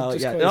and You could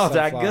just call not yourself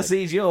Angus. like-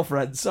 He's your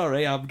friend.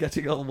 Sorry, I'm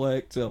getting all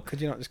worked up.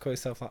 Could you not just call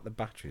yourself like the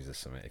Batteries or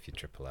something if you're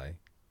triple A?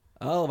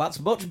 Oh, that's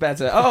much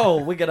better.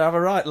 Oh, we're gonna have a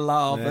right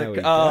laugh. There we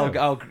oh,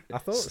 go. I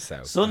thought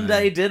so.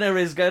 Sunday dinner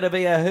is going to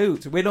be a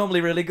hoot. We're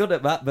normally really good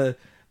at that. The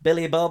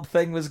Billy Bob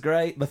thing was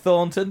great. The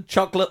Thornton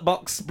Chocolate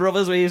Box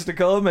Brothers, we used to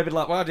call them. Maybe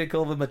like, why do you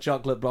call them the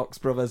Chocolate Box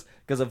Brothers?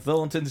 Because of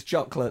Thornton's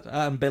chocolate.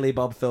 And Billy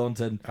Bob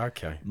Thornton,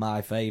 Okay.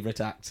 my favourite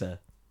actor.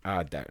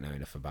 I don't know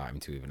enough about him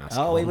to even ask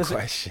Oh, one he was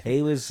question.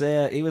 he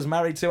was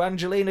married to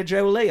Angelina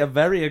Jolie, a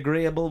very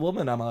agreeable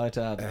woman, I might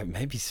add.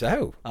 Maybe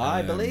so.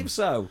 I believe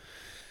so.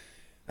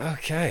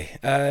 Okay.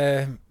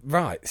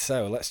 Right.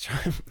 So let's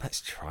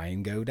try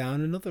and go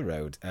down another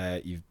road.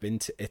 You've been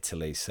to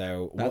Italy.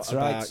 So That's what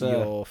right, about sir.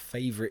 your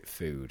favourite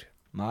food?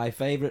 My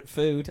favourite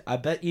food. I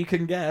bet you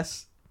can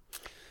guess.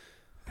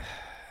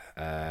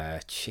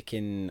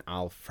 Chicken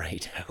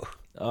Alfredo.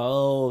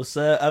 Oh,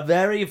 sir, a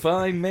very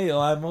fine meal,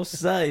 I must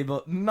say,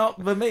 but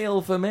not the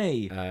meal for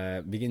me.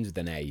 Begins with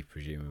an A,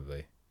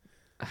 presumably.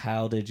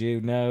 How did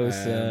you know,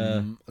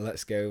 sir?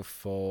 Let's go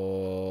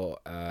for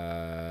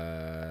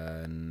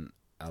an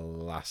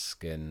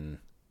Alaskan.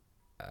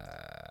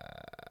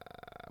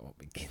 What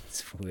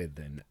begins with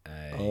an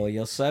A? Oh,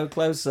 you're so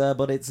close, sir,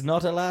 but it's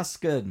not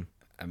Alaskan.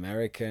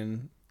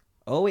 American.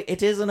 Oh,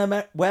 it is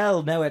an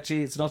well, no,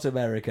 actually, it's not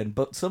American,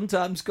 but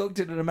sometimes cooked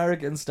in an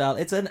American style.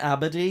 It's an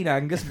Aberdeen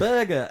Angus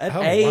burger, an Oh,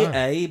 wow.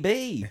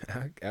 AAB.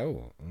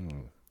 Oh.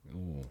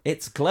 Ooh.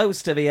 It's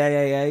close to the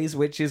AAAs,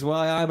 which is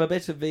why I'm a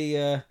bit of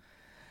the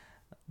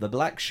The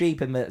black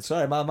sheep in the...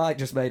 Sorry, my mic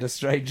just made a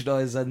strange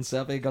noise then,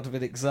 so I got a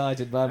bit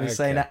excited by me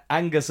saying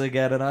Angus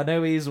again, and I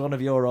know he's one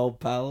of your old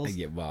pals.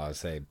 Yeah, well, I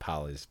say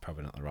pal is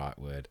probably not the right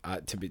word.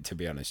 To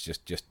be honest,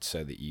 just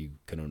so that you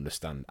can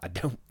understand, I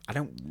don't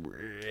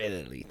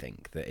really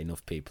think that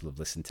enough people have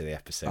listened to the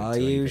episode. Are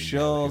you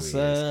sure,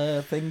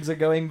 sir? Things are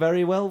going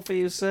very well for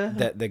you, sir?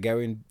 They're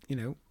going,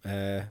 You're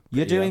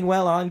doing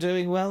well, I'm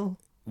doing well.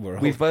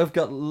 We've both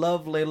got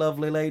lovely,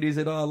 lovely ladies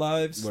in our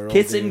lives.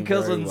 Kissing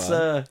cousins, well.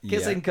 Sir.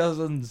 Kissing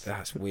cousins.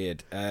 That's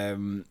weird.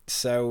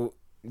 So,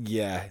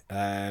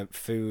 yeah,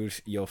 food,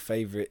 your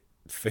favourite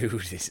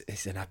food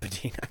is an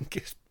Aberdeen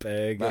Angus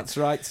burger. That's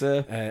right,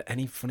 sir.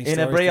 Any funny stories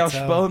in a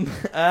brioche bun?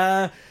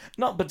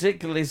 Not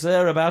particularly,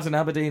 sir, about an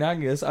Aberdeen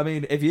Angus. I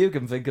mean, if you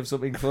can think of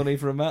something funny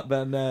from that,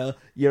 then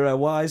you're a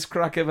wise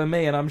cracker than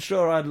me, and I'm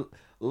sure I'd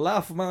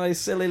laugh my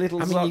silly little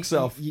socks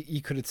off.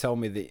 You could have told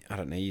me that, I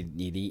don't know,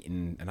 you'd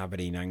eaten an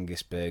Aberdeen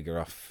Angus burger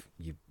off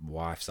your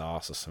wife's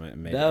arse or something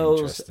and made it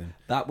interesting.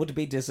 That would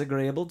be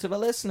disagreeable to the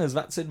listeners.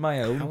 That's in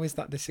my own... How is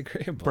that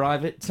disagreeable?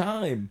 Private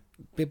time.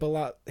 People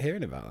like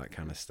hearing about that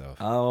kind of stuff.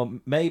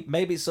 Oh,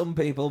 maybe some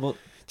people, but...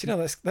 Do you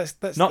know,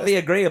 let's not be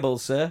agreeable,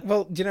 sir.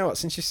 Well, do you know what?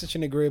 Since you're such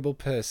an agreeable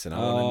person, I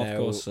want to know...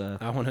 Of course, sir.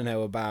 I want to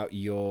know about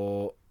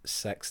your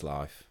sex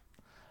life.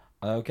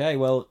 Okay,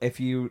 well, if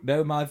you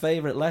know my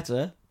favourite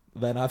letter...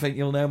 then I think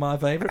you'll know my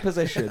favourite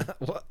position.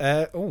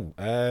 I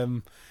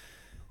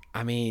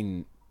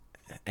mean,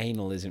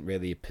 anal isn't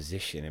really a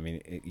position. I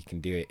mean, you can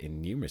do it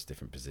in numerous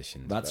different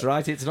positions. That's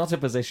right, it's not a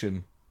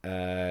position.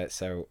 I'm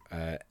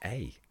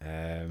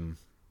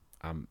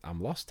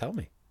lost, tell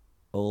me.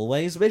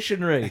 Always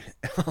missionary.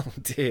 Oh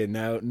dear,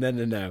 no.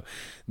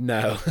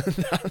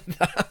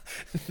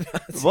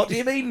 What do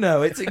you mean,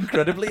 no? It's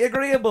incredibly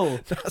agreeable.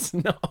 That's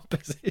not a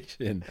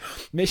position.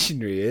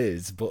 Missionary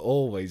is, but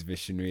always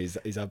missionary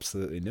is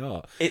absolutely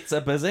not. It's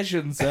a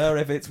position, sir,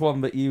 if it's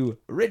one that you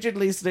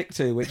rigidly stick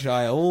to, which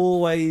I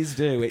always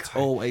do. It's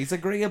always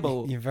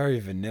agreeable. You're very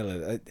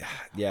vanilla.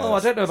 Yeah. Oh, I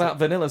don't know about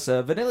vanilla,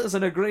 sir. Vanilla's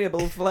an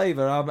agreeable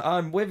flavour.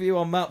 I'm with you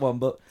on that one,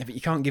 but... Yeah, but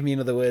you can't give me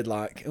another word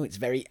like, it's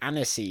very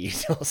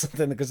aniseed or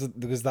something, because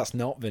that's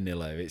not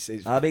vanilla.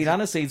 I mean,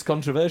 aniseed's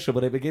controversial,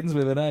 but it begins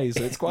with an A,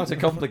 so it's quite a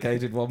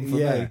complicated one for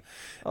me.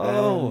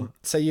 Oh,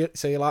 so you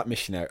like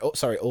missionary? Oh,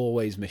 sorry,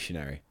 always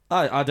missionary.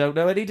 I don't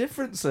know any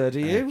difference, sir. Do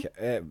you?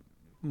 Okay.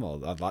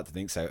 Well, I'd like to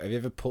think so. Have you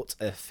ever put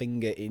a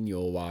finger in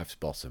your wife's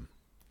bottom?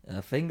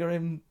 A finger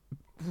in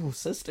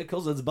sister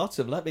cousin's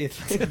bottom? Let me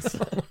think.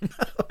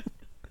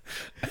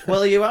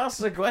 Well, you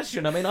asked the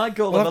question. I mean, I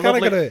call her a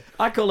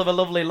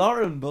lovely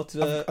Lauren, but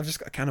I've just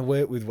got to kind of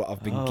work with what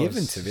I've been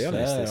given. To be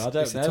honest, I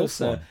don't know,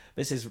 sir.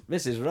 This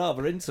is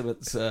rather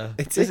intimate, sir.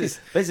 This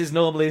is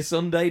normally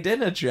Sunday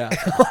dinner chat.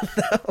 Oh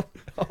no!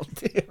 Oh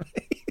dear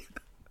me!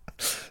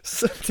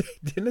 Sunday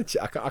dinner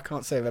chat. I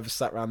can't say I've ever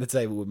sat around the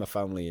table with my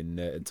family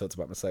and talked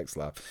about my sex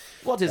life.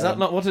 What is that?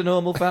 Not what a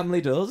normal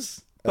family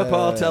does.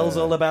 Papa tells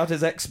all about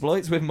his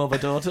exploits with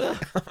mother-daughter.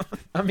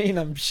 I mean,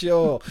 I'm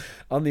sure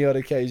on the odd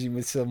occasion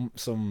with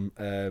some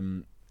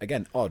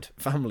again, odd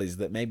families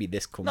that maybe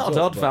this comes Not up,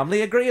 odd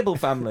family, agreeable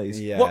families.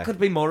 Yeah. What could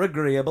be more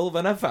agreeable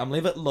than a family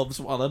that loves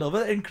one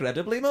another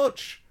incredibly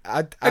much?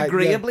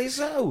 Agreeably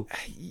so.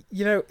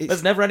 You know,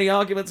 there's never any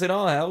arguments in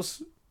our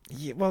house.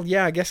 Yeah, well,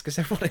 yeah, I guess because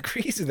everyone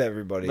agrees with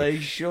everybody. They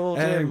sure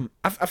do.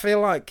 I feel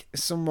like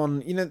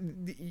someone,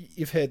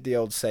 you've heard the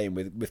old saying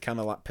with kind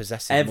of like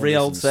possessive. Every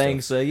old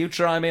saying, sir. You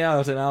try me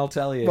out and I'll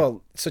tell you.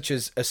 Well, such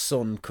as a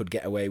son could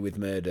get away with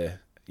murder.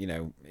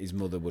 His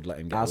mother would let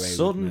him get away with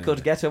murder. Our son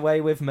could get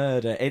away with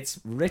murder. It's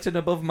written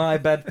above my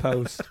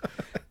bedpost.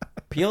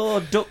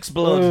 Pure duck's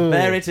blood. Ooh,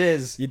 there it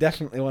is. You're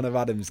definitely one of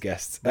Adam's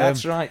guests.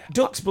 That's right.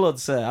 Duck's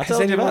blood, sir. I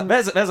told you about.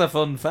 There's a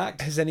fun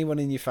fact. Has anyone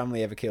in your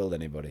family ever killed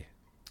anybody?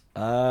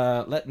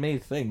 Let me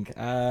think.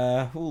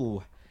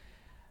 Now,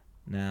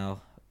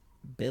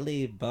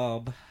 Billy,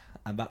 Bob,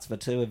 and that's the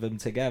two of them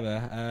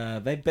together.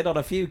 They've been on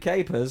a few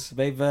capers.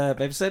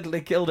 They've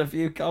certainly killed a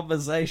few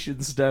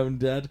conversations stone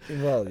dead.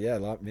 Well, yeah,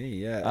 like me,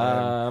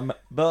 yeah.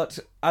 But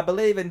I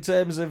believe in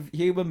terms of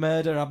human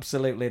murder,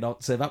 absolutely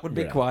not, sir. That would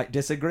be quite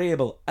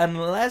disagreeable.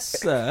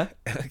 Unless, sir...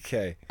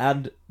 Okay.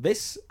 And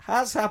this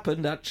has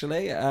happened,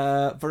 actually.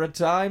 For a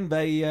time,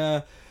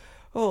 they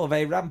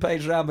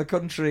rampaged around the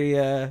country...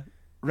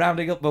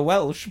 rounding up the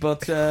Welsh, but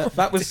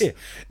that was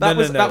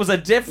a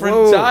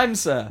different time,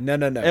 sir. No.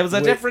 It was a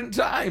different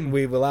time.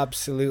 We will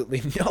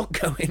absolutely not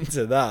go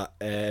into that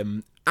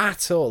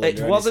at all.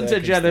 It wasn't a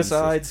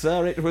genocide,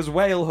 sir. It was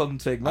whale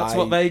hunting. That's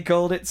what they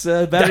called it,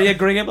 sir. Very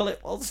agreeable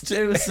it was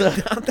too, sir.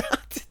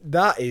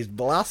 That is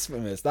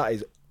blasphemous. That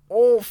is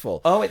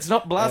awful. Oh, it's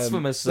not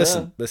blasphemous,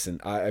 sir. Listen.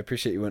 I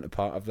appreciate you weren't a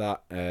part of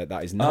that.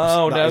 That is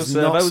not.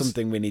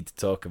 Something we need to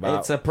talk about.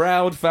 It's a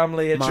proud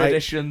family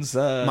tradition,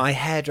 sir. My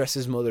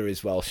hairdresser's mother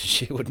is Welsh.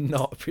 She would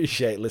not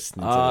appreciate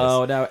listening to this.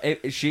 Oh no,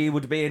 she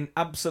would be in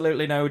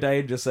absolutely no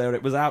danger, sir.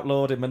 It was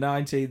outlawed in the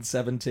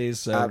 1970s,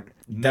 so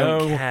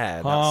don't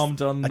care. Harm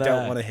done there. I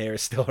don't want to hear a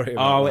story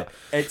about that.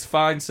 It's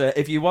fine, sir.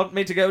 If you want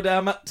me to go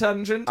down that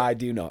tangent, I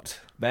do not.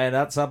 Ben,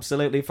 that's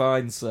absolutely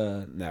fine,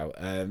 sir. No.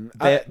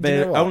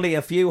 They're only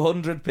a few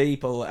hundred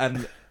people,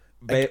 and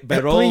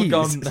they're all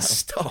gone now.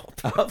 Stop.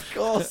 Of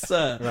course,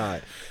 sir.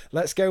 Right.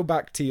 Let's go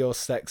back to your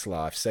sex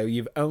life. So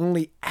you've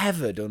only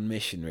ever done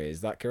missionary,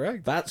 is that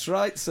correct? That's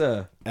right,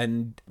 sir.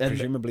 And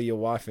presumably your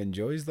wife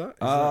enjoys that?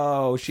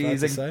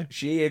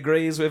 She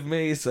agrees with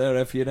me, sir,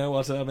 if you know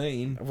what I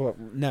mean. Well,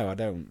 no, I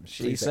don't.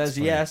 She Please says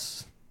explain.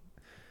 yes.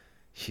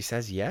 She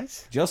says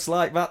yes? Just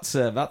like that,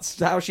 sir. That's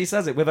how she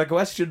says it, with a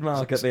question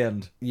mark at the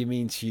end. You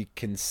mean she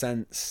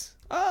consents,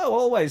 Oh,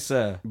 always,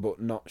 sir. but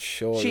not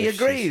sure? She if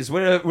agrees.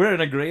 We're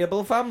an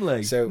agreeable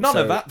family. So- None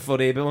so- of that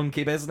funny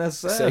monkey business,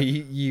 sir. So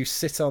you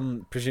sit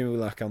on, presumably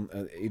like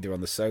on either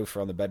on the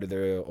sofa, on the bed with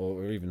her,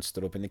 or even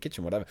stood up in the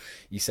kitchen, whatever.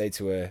 You say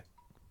to her,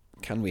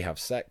 "Can we have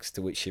sex?"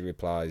 To which she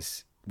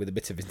replies with a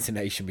bit of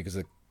intonation because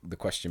of the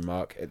question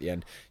mark at the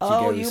end. She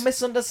goes, you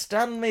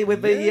misunderstand me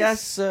with the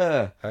yes,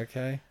 sir.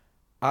 Okay.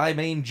 I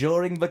mean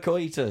during the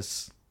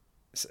coitus.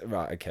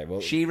 Right. Okay. Well,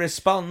 She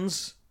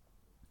responds,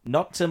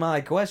 not to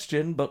my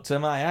question, but to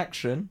my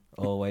action.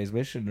 Always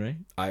missionary.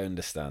 I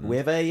understand.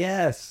 With a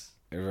yes.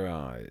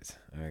 Right.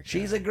 Okay.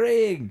 She's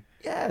agreeing.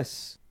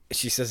 Yes.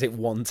 She says it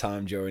one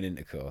time during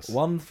intercourse.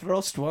 One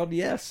thrust, one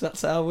yes.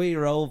 That's how we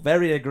roll.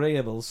 Very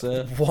agreeable,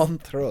 sir. One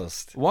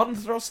thrust. One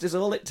thrust is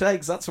all it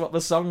takes. That's what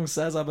the song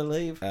says, I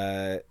believe.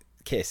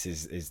 Kiss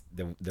is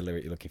the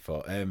lyric you're looking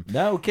for.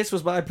 No, Kiss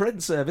was by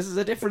Prince, sir. This is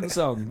a different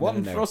song.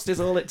 One no. thrust is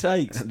all it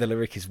takes. The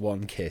lyric is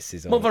one kiss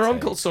is all Mother it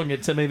Uncle takes. sung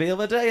it to me the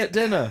other day at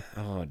dinner.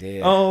 Oh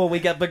dear. Oh, we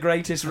get the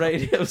greatest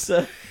radio,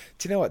 sir.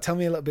 Do you know what? Tell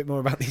me a little bit more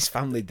about these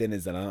family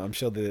dinners then. I'm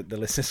sure the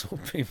listeners will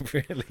be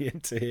really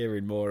into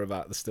hearing more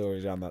about the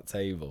stories around that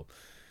table.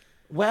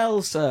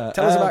 Well, sir.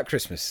 Tell us about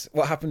Christmas.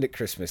 What happened at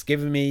Christmas?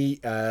 Give me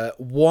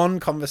one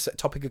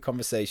topic of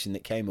conversation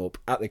that came up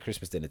at the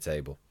Christmas dinner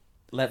table.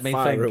 Let me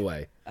Fire think.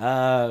 away.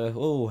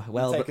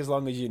 Take as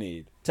long as you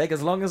need. Take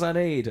as long as I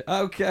need.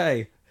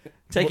 Okay.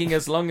 Taking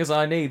as long as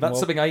I need. That's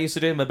Well- something I used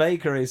to do in the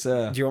bakery,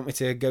 sir. Do you want me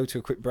to go to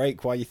a quick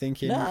break while you're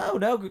thinking?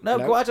 No,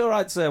 quite all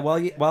right, sir.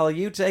 While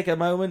you take a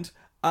moment,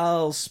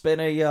 I'll spin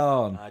a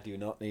yarn. I do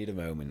not need a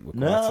moment. We're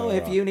quite No, all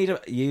if right. you need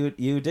a...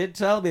 You did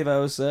tell me,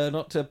 though, sir,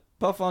 not to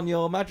puff on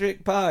your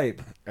magic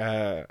pipe.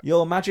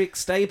 Your magic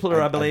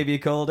stapler, I believe you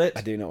called it.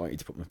 I do not want you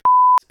to put my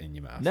in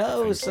your mouth.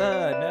 No, Thank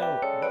sir,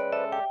 no. you.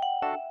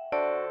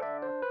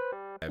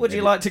 Would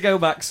you like to go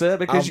back, sir?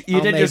 Because I'll- you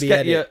I'll did just maybe get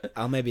edit- your...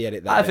 I'll maybe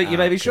edit that. I bit think you out,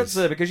 maybe should, 'cause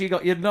sir, because you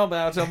got your knob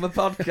out on the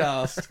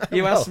podcast.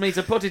 You asked me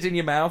to put it in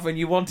your mouth and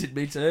you wanted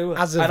me to.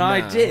 As of and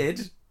I now- did.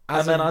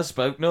 as And then of- I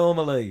spoke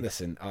normally.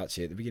 Listen,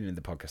 Archie, at the beginning of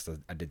the podcast,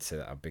 I did say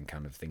that I've been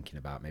kind of thinking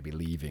about maybe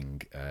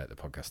leaving the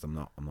podcast. I'm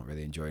not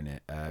really enjoying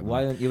it.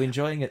 Why aren't you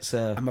enjoying it,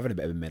 sir? I'm having a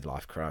bit of a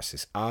midlife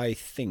crisis. I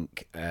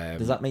think.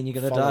 Does that mean you're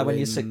going to die when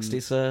you're 60,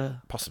 sir?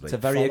 Possibly. It's a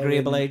very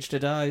agreeable age to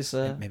die,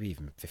 sir. Maybe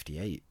even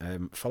 58.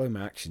 Following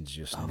my actions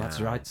just now.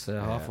 That's right, sir,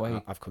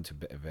 halfway. I've come to a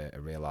bit of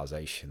a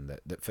realisation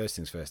that first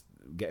things first,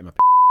 getting my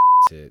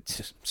to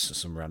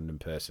some random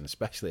person,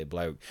 especially a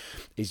bloke,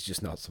 is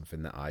just not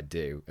something that I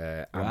do.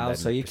 And Wow, then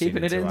so you're keeping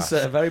it proceeding in, to sir.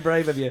 ask- Very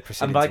brave of you.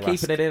 proceeding And by to keeping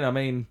ask- it in, I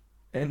mean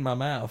in my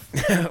mouth.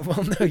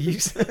 Well, no,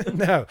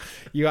 no,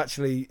 you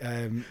actually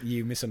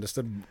you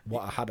misunderstood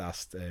what I had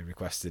asked,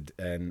 requested,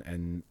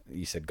 and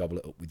you said gobble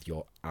it up with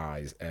your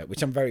eyes,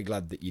 which I'm very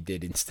glad that you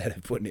did instead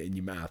of putting it in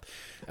your mouth.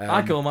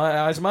 I call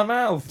my eyes my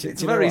mouth. do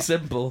It's you know very what?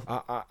 simple.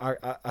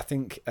 I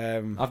think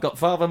I've got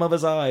father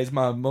mother's eyes,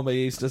 my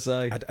mummy used to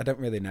say. I don't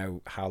really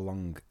know how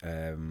long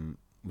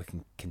we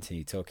can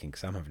continue talking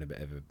because I'm having a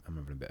bit of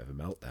a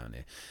meltdown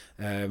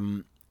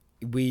here.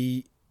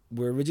 We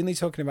were originally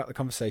talking about the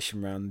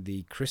conversation around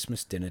the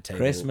Christmas dinner table.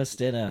 Christmas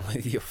dinner.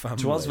 With your family.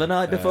 'Twas the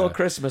night before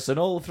Christmas and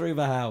all through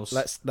the house.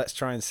 Let's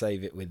try and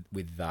save it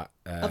with that.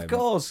 Of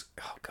course.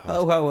 Oh God.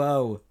 Ho, ho,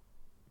 ho.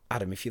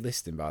 Adam, if you're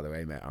listening, by the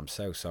way, mate, I'm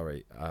so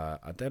sorry.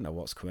 I don't know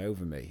what's come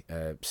over me.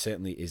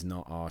 Certainly is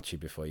not Archie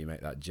before you make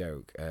that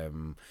joke.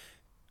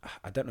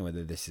 I don't know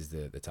whether this is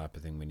the type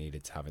of thing we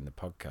needed to have in the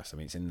podcast. I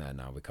mean, it's in there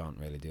now. We can't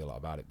really do a lot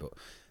about it, but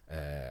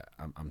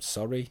I'm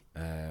sorry.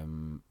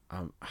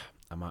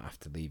 I might have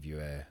to leave you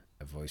a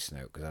voice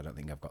note because I don't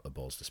think I've got the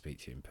balls to speak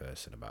to you in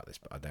person about this,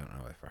 but I don't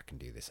know if I can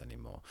do this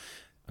anymore.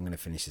 I'm going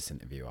to finish this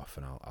interview off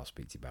and I'll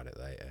speak to you about it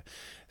later.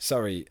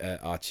 Sorry,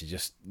 Archie,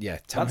 just,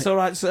 That's all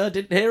right, sir.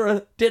 Didn't hear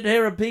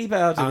a peep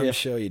out of I'm you.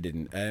 sure you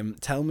didn't.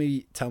 Tell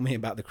me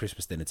about the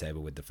Christmas dinner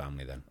table with the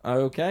family then.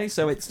 Okay,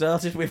 so it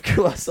started with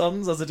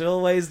croissants, as it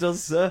always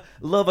does, sir.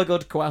 Love a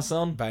good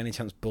croissant. By any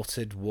chance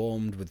buttered,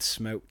 warmed with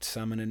smoked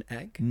salmon and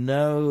egg?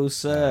 No,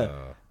 sir.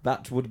 Oh,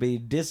 That would be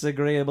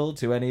disagreeable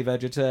to any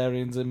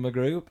vegetarians in my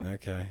group.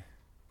 okay.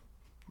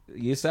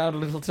 You sound a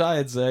little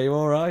tired, sir. You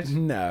all right?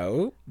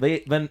 No,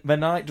 The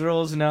night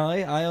draws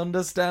nigh. I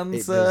understand,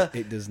 it sir.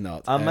 does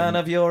not. A man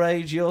of your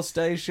age, your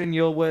station,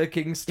 your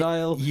working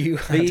style. You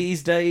had-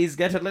 These days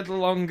get a little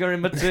longer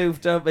in the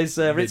tooth, don't they,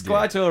 sir? They It's do.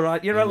 quite all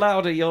right. You're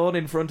allowed a yawn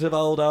in front of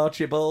old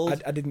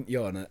Archibald. I didn't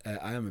yawn.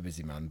 I am a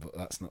busy man, but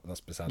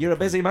that's beside You're the a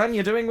busy man.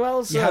 You're doing well,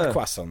 point. sir. You had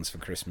croissants for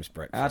Christmas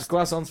breakfast. Had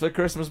croissants for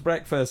Christmas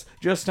breakfast.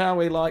 Just how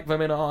we like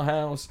them in our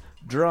house.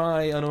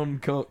 dry and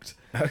uncooked.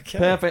 Okay.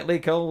 Perfectly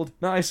cold,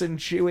 nice and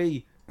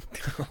chewy.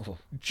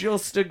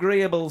 Just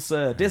agreeable,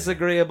 sir.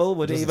 Disagreeable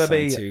would Doesn't either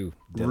sound be too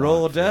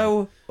raw delightful.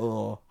 dough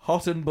or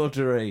hot and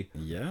buttery.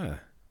 Yeah.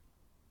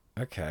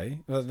 Okay.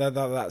 Well,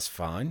 that's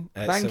fine.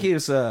 Thank you,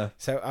 sir.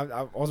 So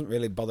I wasn't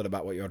really bothered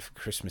about what you had for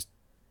Christmas,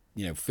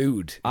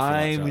 food.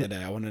 I'm- The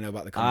day. I want to know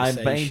about the I'm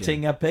conversation.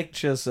 painting a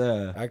picture,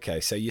 sir. Okay,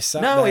 so you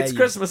sat No, there, it's you-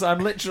 Christmas. I'm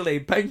literally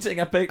painting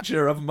a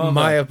picture of Mother.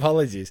 My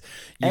apologies.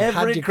 You've had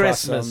Every your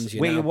Christmas, croissants,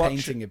 you're we now watch-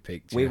 painting a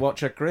picture. We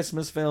watch a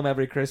Christmas film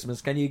every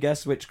Christmas. Can you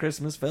guess which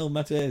Christmas film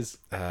that is?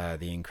 The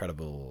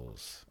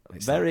Incredibles.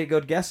 It's Very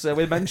good guess, sir.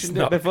 We mentioned it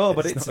not- before,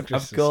 but it's it's not a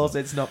of Christmas course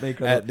film. it's not me.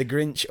 The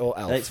Grinch or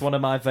Elf. It's one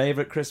of my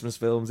favourite Christmas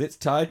films. It's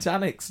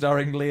Titanic,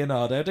 starring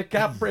Leonardo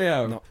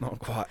DiCaprio. not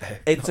quite.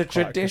 It's not a quite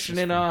tradition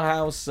Christmas in our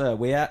house, sir.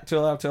 We act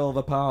out all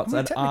the parts, I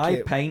mean, and I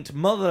technically- paint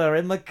Mother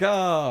in the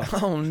car.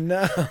 film. Oh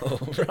no!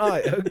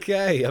 Right,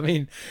 okay. I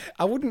mean,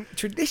 I wouldn't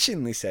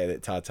traditionally say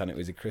that Titanic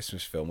was a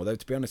Christmas film, although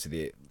to be honest with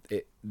you,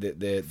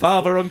 the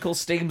Father Uncle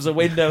steams the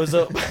windows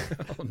up.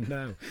 oh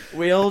no.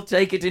 We all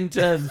take it in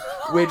turns.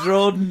 We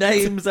draw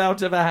names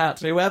out of a hat.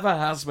 Whoever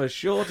has the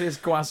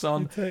shortest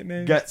croissant You take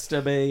names. gets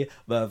to be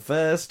the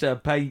first to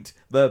paint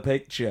the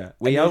picture.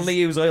 We And only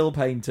use oil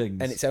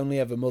paintings. And it's only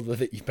ever Mother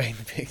that you paint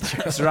the picture.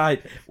 That's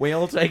right. We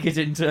all take it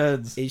in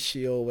turns. Is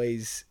she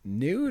always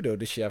nude or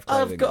does she have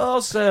clothing? Of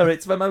course, sir.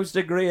 It's the most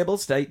agreeable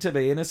state to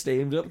be in a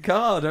steamed up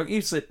car. Don't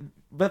you sit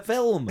the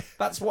film?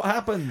 That's what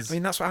happens. I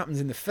mean, that's what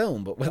happens in the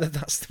film, but whether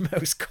that's the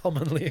most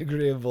commonly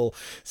agreeable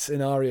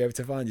scenario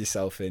to find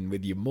yourself in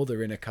with your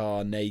mother in a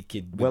car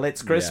naked. Well,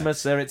 it's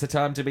Christmas, sir. It's a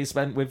time to be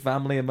spent with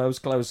family and most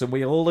close, and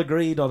we all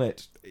agreed on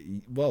it. Yeah.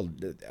 Well,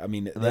 I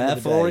mean, at the end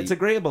of the Therefore, day, it's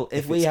agreeable.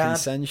 If we it's had,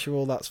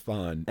 consensual, that's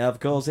fine. of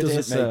course, it Doesn't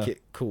is, make sir.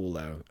 it cool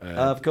though.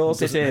 Of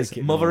course it doesn't is. make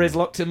it Mother is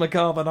normal. locked in the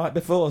car the night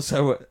before,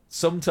 so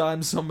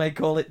sometimes some may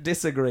call it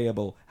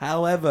disagreeable.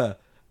 However,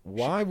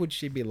 Why would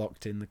she be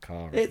locked in the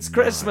car? at it's night?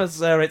 Christmas,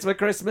 sir. It's a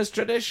Christmas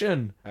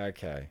tradition.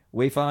 Okay.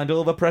 We find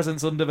all the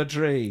presents under the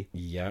tree.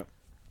 Yep.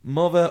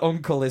 Mother,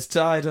 uncle is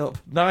tied up,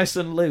 nice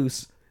and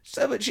loose,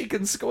 so that she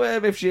can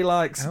squirm if she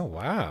likes. Oh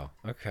wow.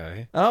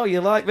 Okay. Oh,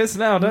 you like this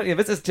now, don't you?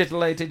 This has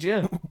titillated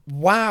you.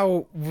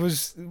 Wow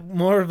was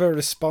more of a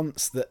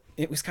response that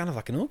it was kind of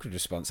like an awkward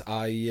response.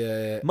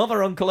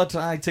 Mother, uncle are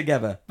tied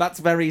together. That's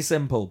very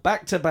simple.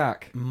 Back to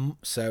back.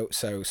 So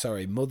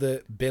sorry,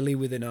 Mother Billy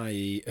with an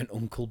IE and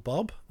Uncle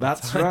Bob.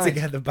 That's tied right.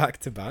 Together back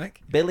to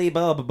back. Billy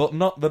Bob, but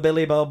not the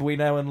Billy Bob we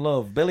know and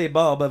love. Billy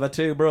Bob are the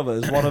two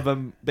brothers, one of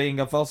them being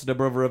a foster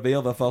brother of the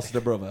other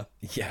foster brother.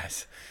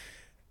 Yes.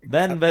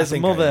 Then I there's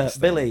think I Mother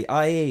understand. Billy,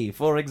 i.e.,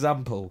 for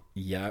example.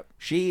 Yep.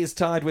 She is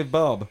tied with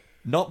Bob,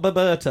 not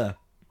Berberta.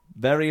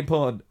 Very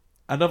important.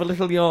 Another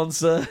little yawn,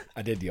 sir.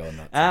 I did yawn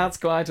that. That's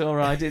quite all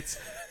right. It's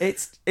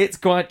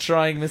quite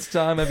trying this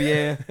time of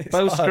year.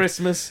 Post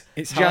Christmas,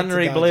 It's hard to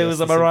January digest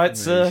blues. Am I this right,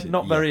 sir? information.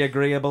 Not Yeah. very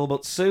agreeable,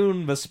 but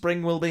soon the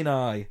spring will be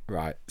nigh.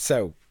 Right.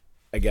 So,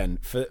 again,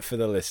 for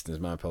the listeners,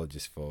 my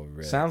apologies for.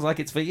 Sounds like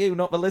it's for you,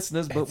 not the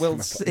listeners, but we'll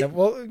see. Yeah,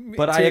 well,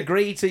 But I to-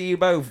 agree to you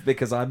both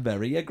because I'm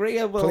very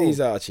agreeable. Please,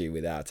 Archie,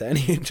 without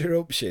any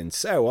interruption.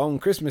 So, on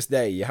Christmas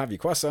Day, you have your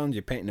croissant,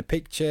 you're painting a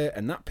picture,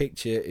 and that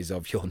picture is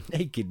of your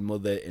naked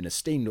mother in a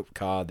steamed up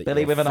car that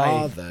Billy your with an eye.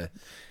 father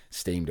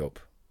steamed up.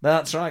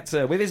 That's right,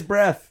 sir. With his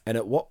breath. And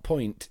at what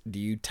point do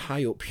you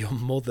tie up your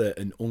mother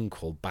and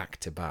uncle back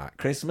to back?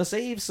 Christmas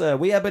Eve, sir.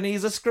 We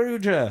Ebenezer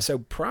Scrooge her. So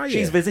prior,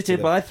 She's to visited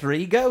the- by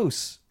 3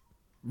 ghosts.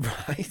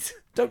 right.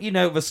 Don't you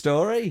know the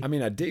story? I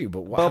mean, I do,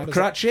 but how Bob does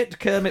Cratchit,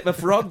 Kermit the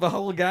Frog, the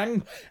whole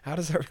gang. how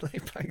does that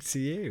relate back to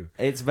you?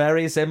 It's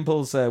very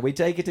simple, sir. We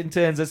take it in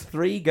turns as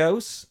 3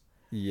 ghosts.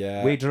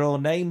 Yeah. We draw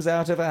names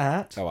out of a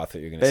hat. Oh, I thought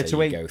you were going They're to say to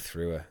you eat. go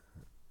through her.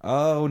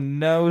 Oh,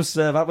 no,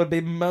 sir. That would be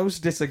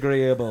most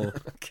disagreeable.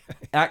 Okay.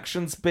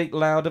 Actions speak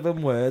louder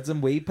than words,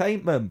 and we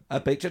paint them. A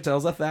picture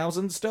tells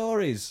 1,000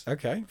 stories.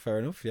 Okay, fair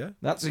enough. Yeah.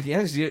 That's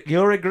yes,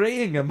 you're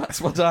agreeing, and that's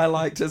what I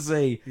like to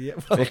see. Yeah.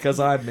 Well, Because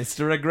I'm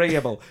Mr.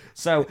 Agreeable.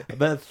 So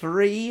the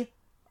 3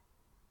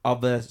 of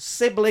the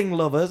sibling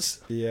lovers.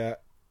 yeah.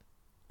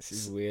 This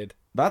is weird.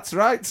 That's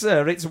right,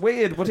 sir. It's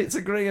weird, but it's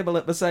agreeable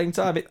at the same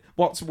time.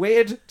 What's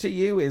weird to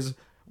you is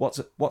what's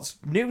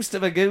news to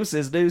the goose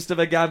is news to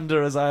the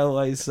gander, as I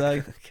always say.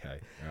 Okay.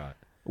 Right.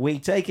 We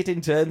take it in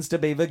turns to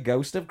be the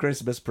ghost of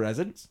Christmas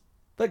presents,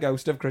 the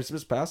ghost of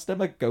Christmas past, and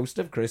the ghost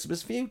of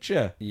Christmas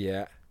future.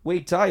 Yeah. We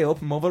tie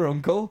up mother,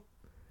 uncle,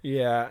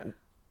 Yeah.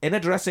 in a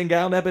dressing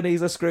gown,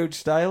 Ebenezer Scrooge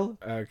style.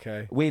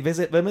 Okay. We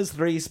visit them as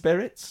 3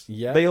 spirits.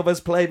 Yeah. The others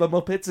play the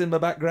Muppets in the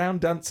background,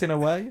 dancing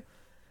away.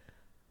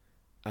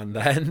 And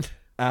then.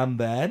 And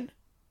then,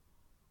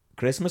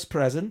 Christmas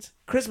present.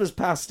 Christmas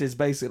past is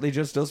basically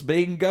just us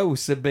being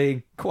ghosts and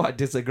being quite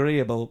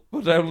disagreeable,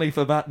 but only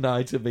for that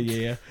night of the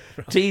year.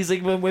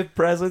 Teasing them with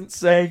presents,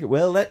 saying,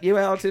 we'll let you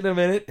out in a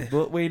minute,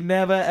 but we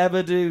never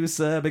ever do,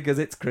 sir, because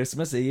it's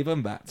Christmas Eve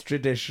and that's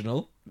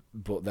traditional.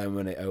 But then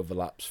when it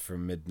overlaps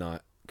from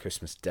midnight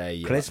Christmas Day.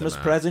 you let Christmas them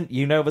out. present,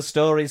 you know the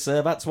story,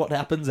 sir. That's what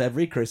happens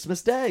every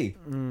Christmas Day.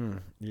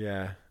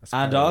 Yeah.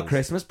 And our suppose.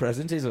 Christmas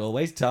present is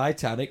always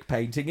Titanic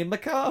painting in the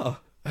car.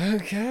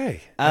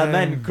 Okay. And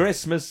then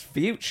Christmas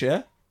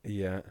future,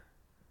 Yeah.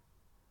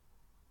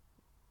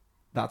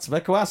 that's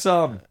the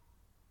croissant.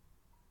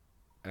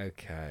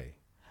 Okay.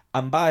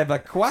 And by the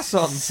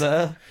croissant,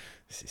 sir,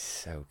 This is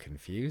so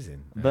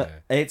confusing.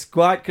 but it's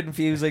quite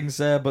confusing,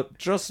 sir, but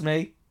trust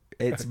me,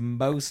 it's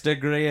most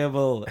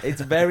agreeable.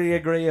 It's very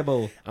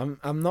agreeable.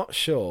 I'm not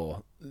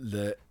sure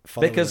that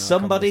following Because our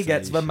somebody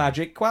gets the conversation-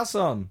 magic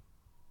croissant.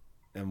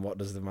 And what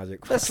does the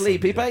magic? The croissant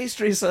sleepy do?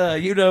 pastry, sir.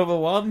 You know the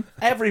one.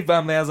 Every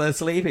family has a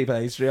sleepy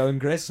pastry on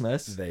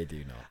Christmas. They do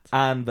not.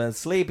 And the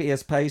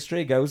sleepiest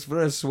pastry goes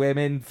for a swim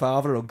in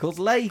Father Uncle's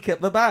lake at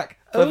the back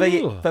for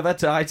the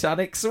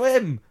Titanic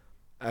swim.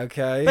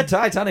 Okay. The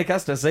Titanic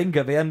has to sink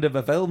at the end of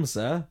the film,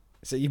 sir.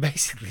 So you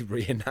basically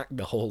reenact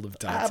the whole of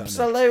Titanic.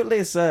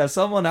 Absolutely, sir.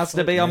 Someone has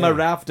to be on the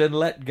raft and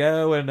let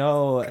go and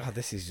oh. God,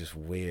 this is just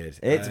weird.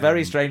 It's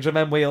very strange. And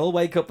then we all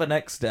wake up the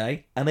next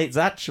day and it's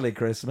actually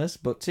Christmas,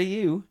 but to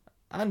you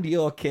and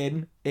your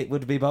kin, it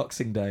would be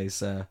Boxing Day,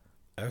 sir.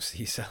 Oh, so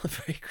you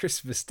celebrate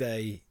Christmas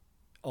Day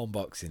on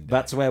Boxing Day?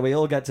 That's where we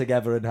all get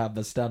together and have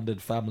the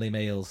standard family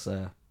meal,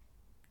 sir.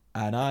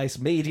 A nice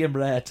medium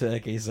rare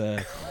turkey,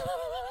 sir.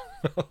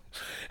 I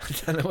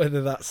don't know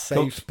whether that's safe.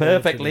 Cooked or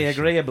perfectly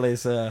tradition. agreeably,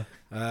 sir.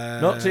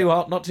 Not too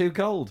hot, not too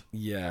cold.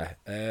 Yeah.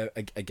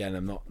 Again,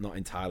 I'm not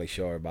entirely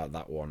sure about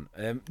that one.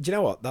 Do you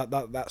know what?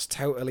 That's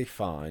totally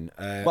fine.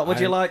 What would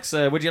you like,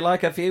 sir? Would you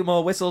like a few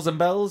more whistles and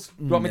bells?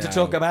 You want me to No.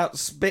 talk about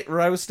spit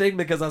roasting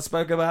because I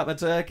spoke about the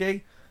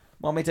turkey?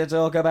 Want me to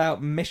talk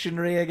about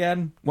missionary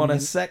again? Want a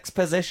sex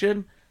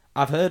position?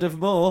 I've heard of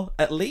more,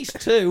 at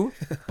least 2,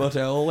 but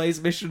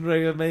always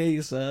missionary with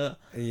me, sir.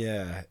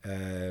 Yeah.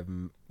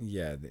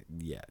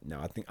 No,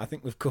 I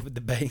think we've covered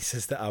the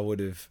bases that I would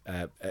have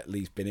at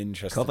least been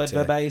interested. Covered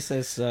the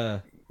basis,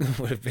 sir.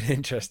 would have been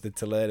interested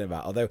to learn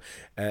about. Although,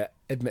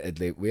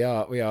 admittedly, we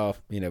are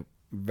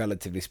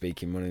relatively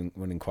speaking,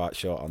 running quite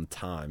short on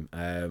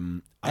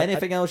time.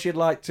 Anything else you'd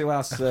like to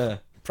ask,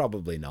 sir?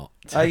 Probably not.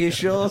 Are you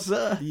sure,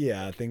 sir?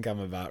 Yeah, I think I'm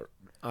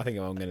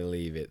going to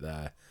leave it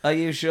there. Are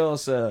you sure,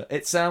 sir?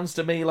 It sounds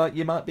to me like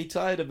you might be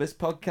tired of this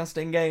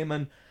podcasting game,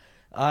 and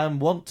I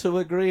want to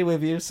agree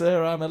with you,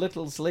 sir. I'm a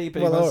little sleepy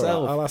Well, all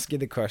myself. right, I'll ask you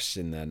the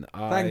question then.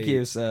 Thank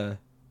you, sir.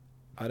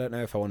 I don't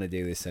know if I want to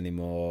do this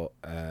anymore.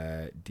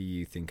 Do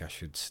you think I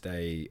should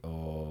stay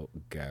or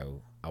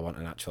go? I want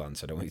an actual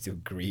answer. I don't want you to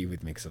agree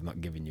with me because I've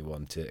not given you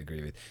one to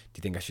agree with. Do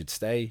you think I should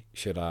stay?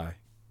 Should I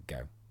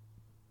go?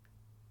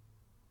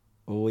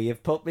 Oh,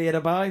 you've put me in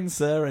a bind,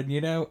 sir,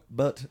 and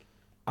but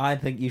I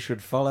think you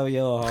should follow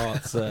your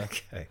heart, sir.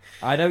 Okay.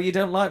 I know you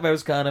don't like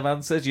those kind of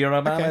answers. You're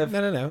a man Okay. of...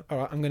 No. All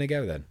right, I'm going to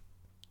go then.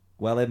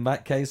 Well, in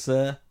that case,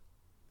 sir,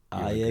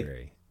 You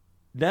agree.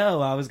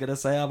 No, I was going to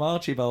say I'm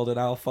Archibald and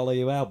I'll follow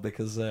you out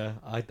because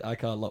I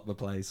can't lock the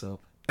place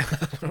up.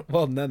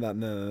 Well, no.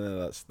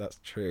 That's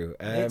true.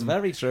 It's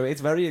very true. It's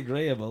very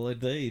agreeable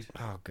indeed.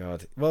 Oh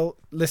God. Well,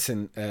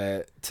 listen.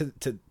 To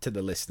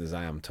the listeners,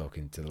 I am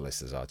talking to the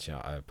listeners, Archie.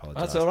 I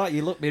apologise. That's all right.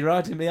 You looked me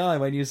right in the eye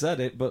when you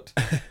said it, but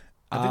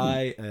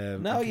I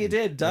you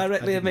did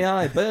directly I in the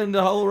eye. Burned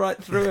a hole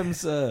right through him,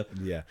 sir.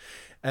 Yeah.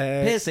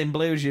 Piercing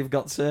blues you've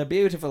got, sir.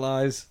 Beautiful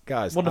eyes,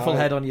 Guys, wonderful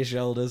head on your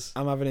shoulders.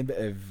 I'm having a bit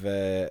of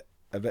a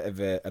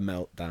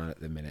meltdown at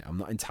the minute. I'm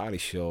not entirely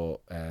sure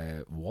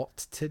what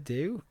to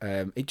do.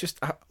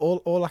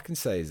 All I can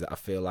say is that I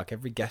feel like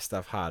every guest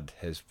I've had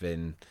has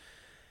been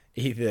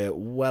either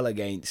well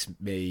against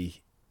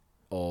me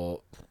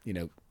or,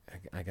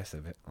 I guess a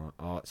bit like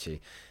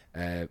Archie,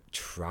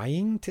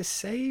 trying to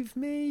save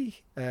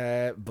me.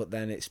 But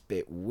then it's a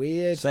bit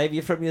weird. Save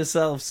you from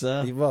yourself,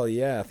 sir. Well,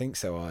 yeah, I think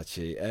so,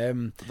 Archie.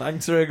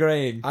 Thanks for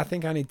agreeing. I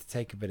think I need to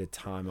take a bit of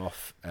time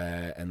off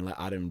and let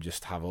Adam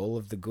just have all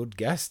of the good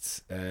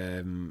guests.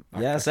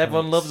 Yes,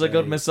 everyone loves a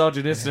good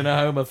misogynist and a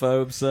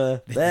homophobe,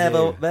 sir. They're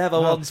the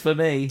Well, ones for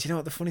me. Do you know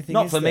what the funny thing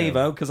Not is? for me,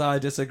 though, because I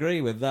disagree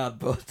with that,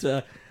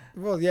 but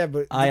Well, yeah,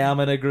 but I am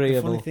an the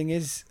agreeable. funny thing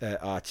is,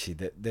 Archie,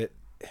 that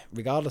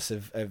regardless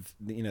of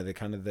the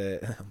kind of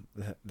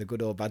the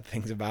good or bad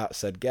things about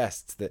said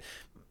guests, that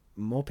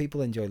more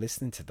people enjoy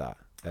listening to that.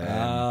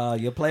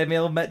 You're playing the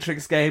old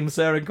metrics game,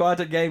 sir, and quite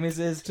a game it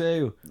is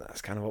too.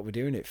 That's kind of what we're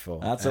doing it for.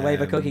 That's the way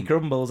the cookie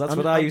crumbles. That's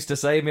what I I'm- used to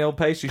say in my old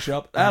pastry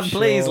shop. I'm And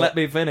please sure- let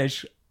me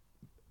finish.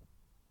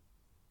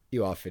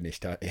 You are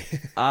finished, aren't you?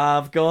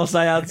 Of course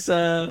I had,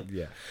 sir.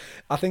 Yeah.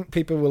 I think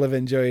people will have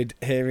enjoyed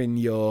hearing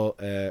your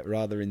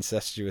rather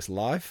incestuous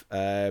life.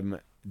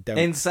 Don't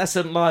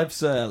Incessant life,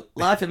 sir.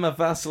 Life in the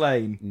fast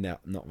lane. No,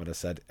 not what I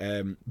said.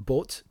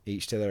 But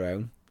each to their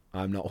own.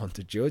 I'm not one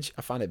to judge.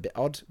 I find it a bit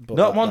odd. But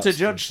Not one to that's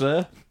judge,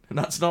 sir.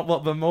 That's not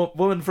what the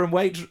woman from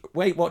Weight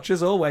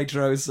Watchers or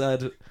Waitrose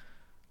said.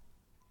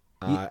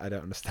 I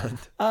don't understand.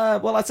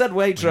 Well, I said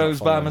Waitrose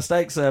by following.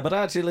 mistake, sir, but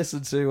I actually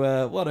listened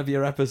to one of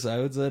your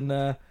episodes,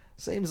 and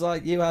seems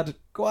like you had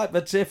quite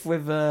the tiff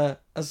with a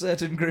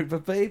certain group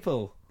of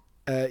people.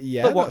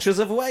 Yeah. The Watchers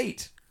of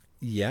Weight.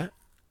 Yeah,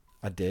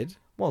 I did.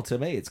 Well, to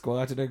me, it's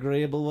quite an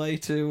agreeable way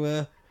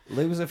to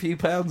lose a few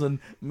pounds and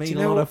meet you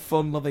a know lot what- of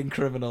fun-loving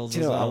criminals Do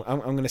you as know well. what?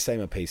 I'm going to say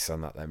my piece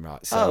on that then,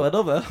 right? So,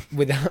 Another.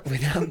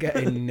 without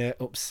getting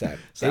upset,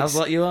 Sounds it's-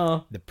 like you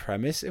are. the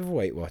premise of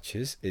Weight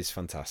Watchers is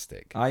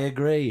fantastic. I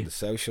agree. The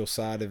social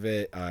side of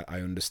it, I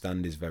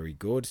understand, is very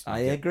good.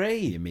 I You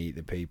agree. meet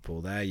the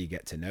people there, you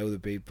get to know the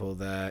people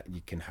there,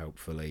 you can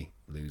hopefully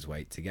lose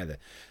weight together.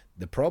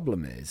 The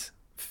problem is,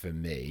 for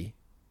me,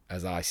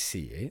 as I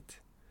see it,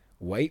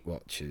 Weight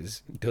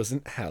Watchers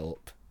doesn't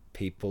help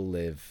people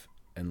live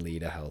and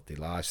lead a healthy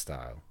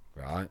lifestyle,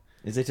 right?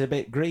 Is it a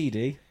bit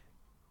greedy?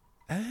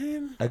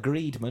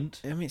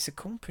 Agreedment. I mean, it's a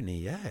company,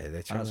 yeah.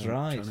 They're trying, That's to,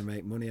 right. trying to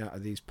make money out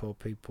of these poor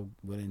people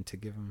willing to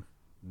give them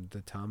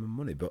the time and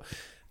money. But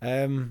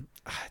do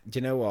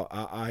you know what?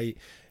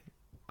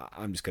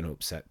 I'm just going to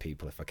upset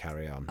people if I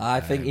carry on.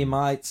 I think you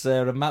might,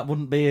 sir, and that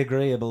wouldn't be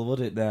agreeable, would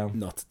it now?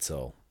 Not at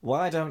all.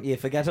 Why don't you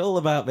forget all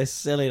about this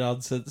silly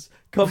nonsense?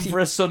 Come for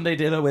a Sunday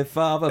dinner with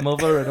father,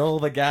 mother, and all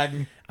the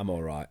gang. I'm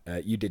all right.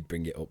 You did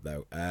bring it up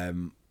though.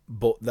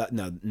 But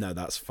no,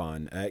 that's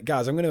fine,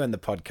 guys. I'm going to end the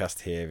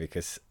podcast here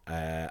because,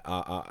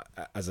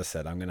 as I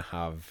said, I'm going to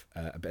have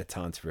a bit of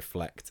time to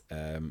reflect.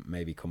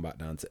 Maybe come back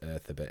down to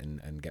earth a bit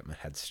and get my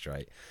head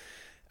straight.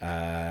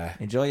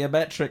 Enjoy your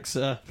metrics,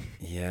 sir.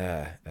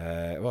 Yeah.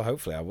 Well,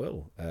 hopefully I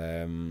will.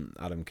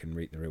 Adam can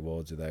reap the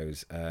rewards of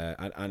those.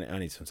 I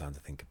need some time to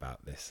think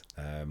about this.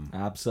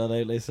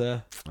 Absolutely,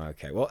 sir.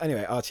 Okay. Well,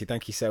 anyway, Archie,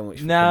 thank you so much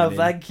for No, coming in.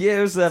 thank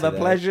you, sir. The today.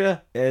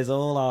 pleasure is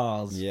all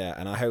ours. Yeah,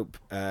 and I hope,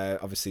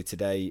 obviously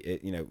today,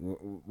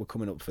 we're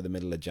coming up for the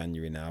middle of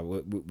January now.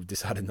 We've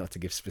decided not to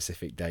give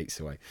specific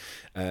dates away.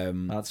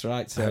 That's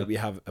right, I sir. hope you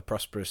have a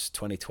prosperous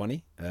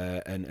 2020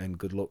 and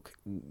good luck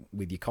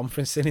with your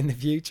conferencing in the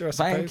future, I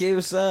suppose. Thank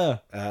you,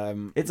 sir.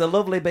 It's a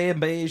lovely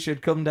B&B. You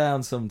should come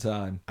down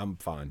sometime. I'm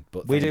fine,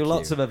 but We thank do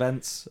lots you. of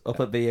events up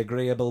at the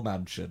Agreeable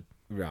Mansion.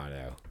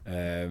 Righto.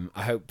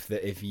 I hope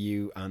that if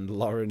you and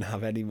Lauren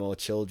have any more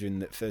children,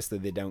 that firstly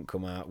they don't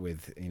come out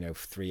with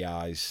 3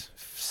 eyes,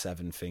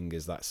 7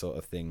 fingers, that sort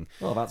of thing.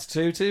 Well, that's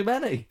too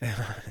many.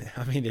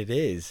 I mean, it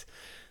is.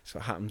 That's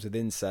what happens with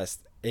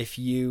incest. If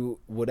you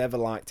would ever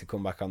like to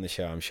come back on the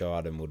show, I'm sure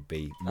Adam would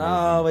be. More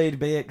Oh, than, he'd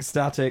be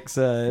ecstatic,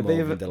 sir. It'd More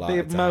be, than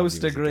delighted be to have most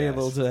you as a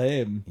agreeable guest. to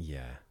him.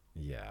 yeah,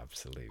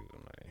 absolutely.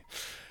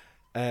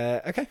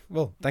 Okay,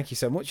 well, thank you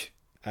so much.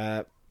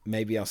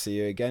 Maybe I'll see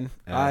you again.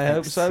 I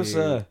hope so,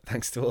 sir.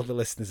 Thanks to all the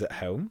listeners at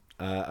home.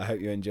 I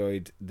hope you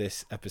enjoyed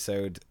this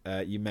episode.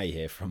 You may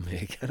hear from me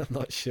again. I'm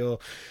not sure.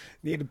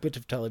 Need a bit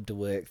of time to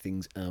work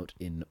things out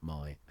in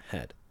my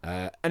head.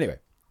 Anyway,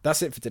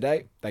 that's it for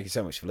today. Thank you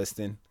so much for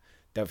listening.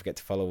 Don't forget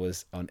to follow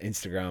us on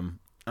Instagram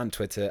and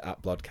Twitter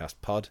at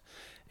BlodcastPod.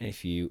 And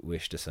if you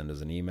wish to send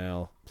us an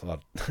email,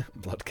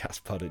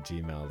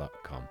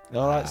 blodcastpod@gmail.com.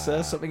 All right,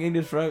 sir. Something in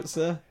your throat,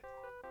 sir?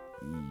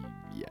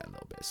 Yeah, a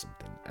little bit of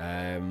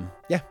something.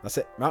 Yeah, that's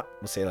it. Right,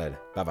 we'll see you later.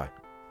 Bye-bye.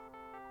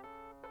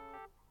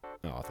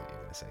 Oh, I thought you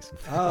were going to say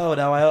something. Oh,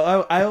 no.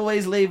 I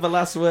always leave the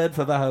last word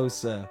for the host,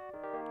 sir.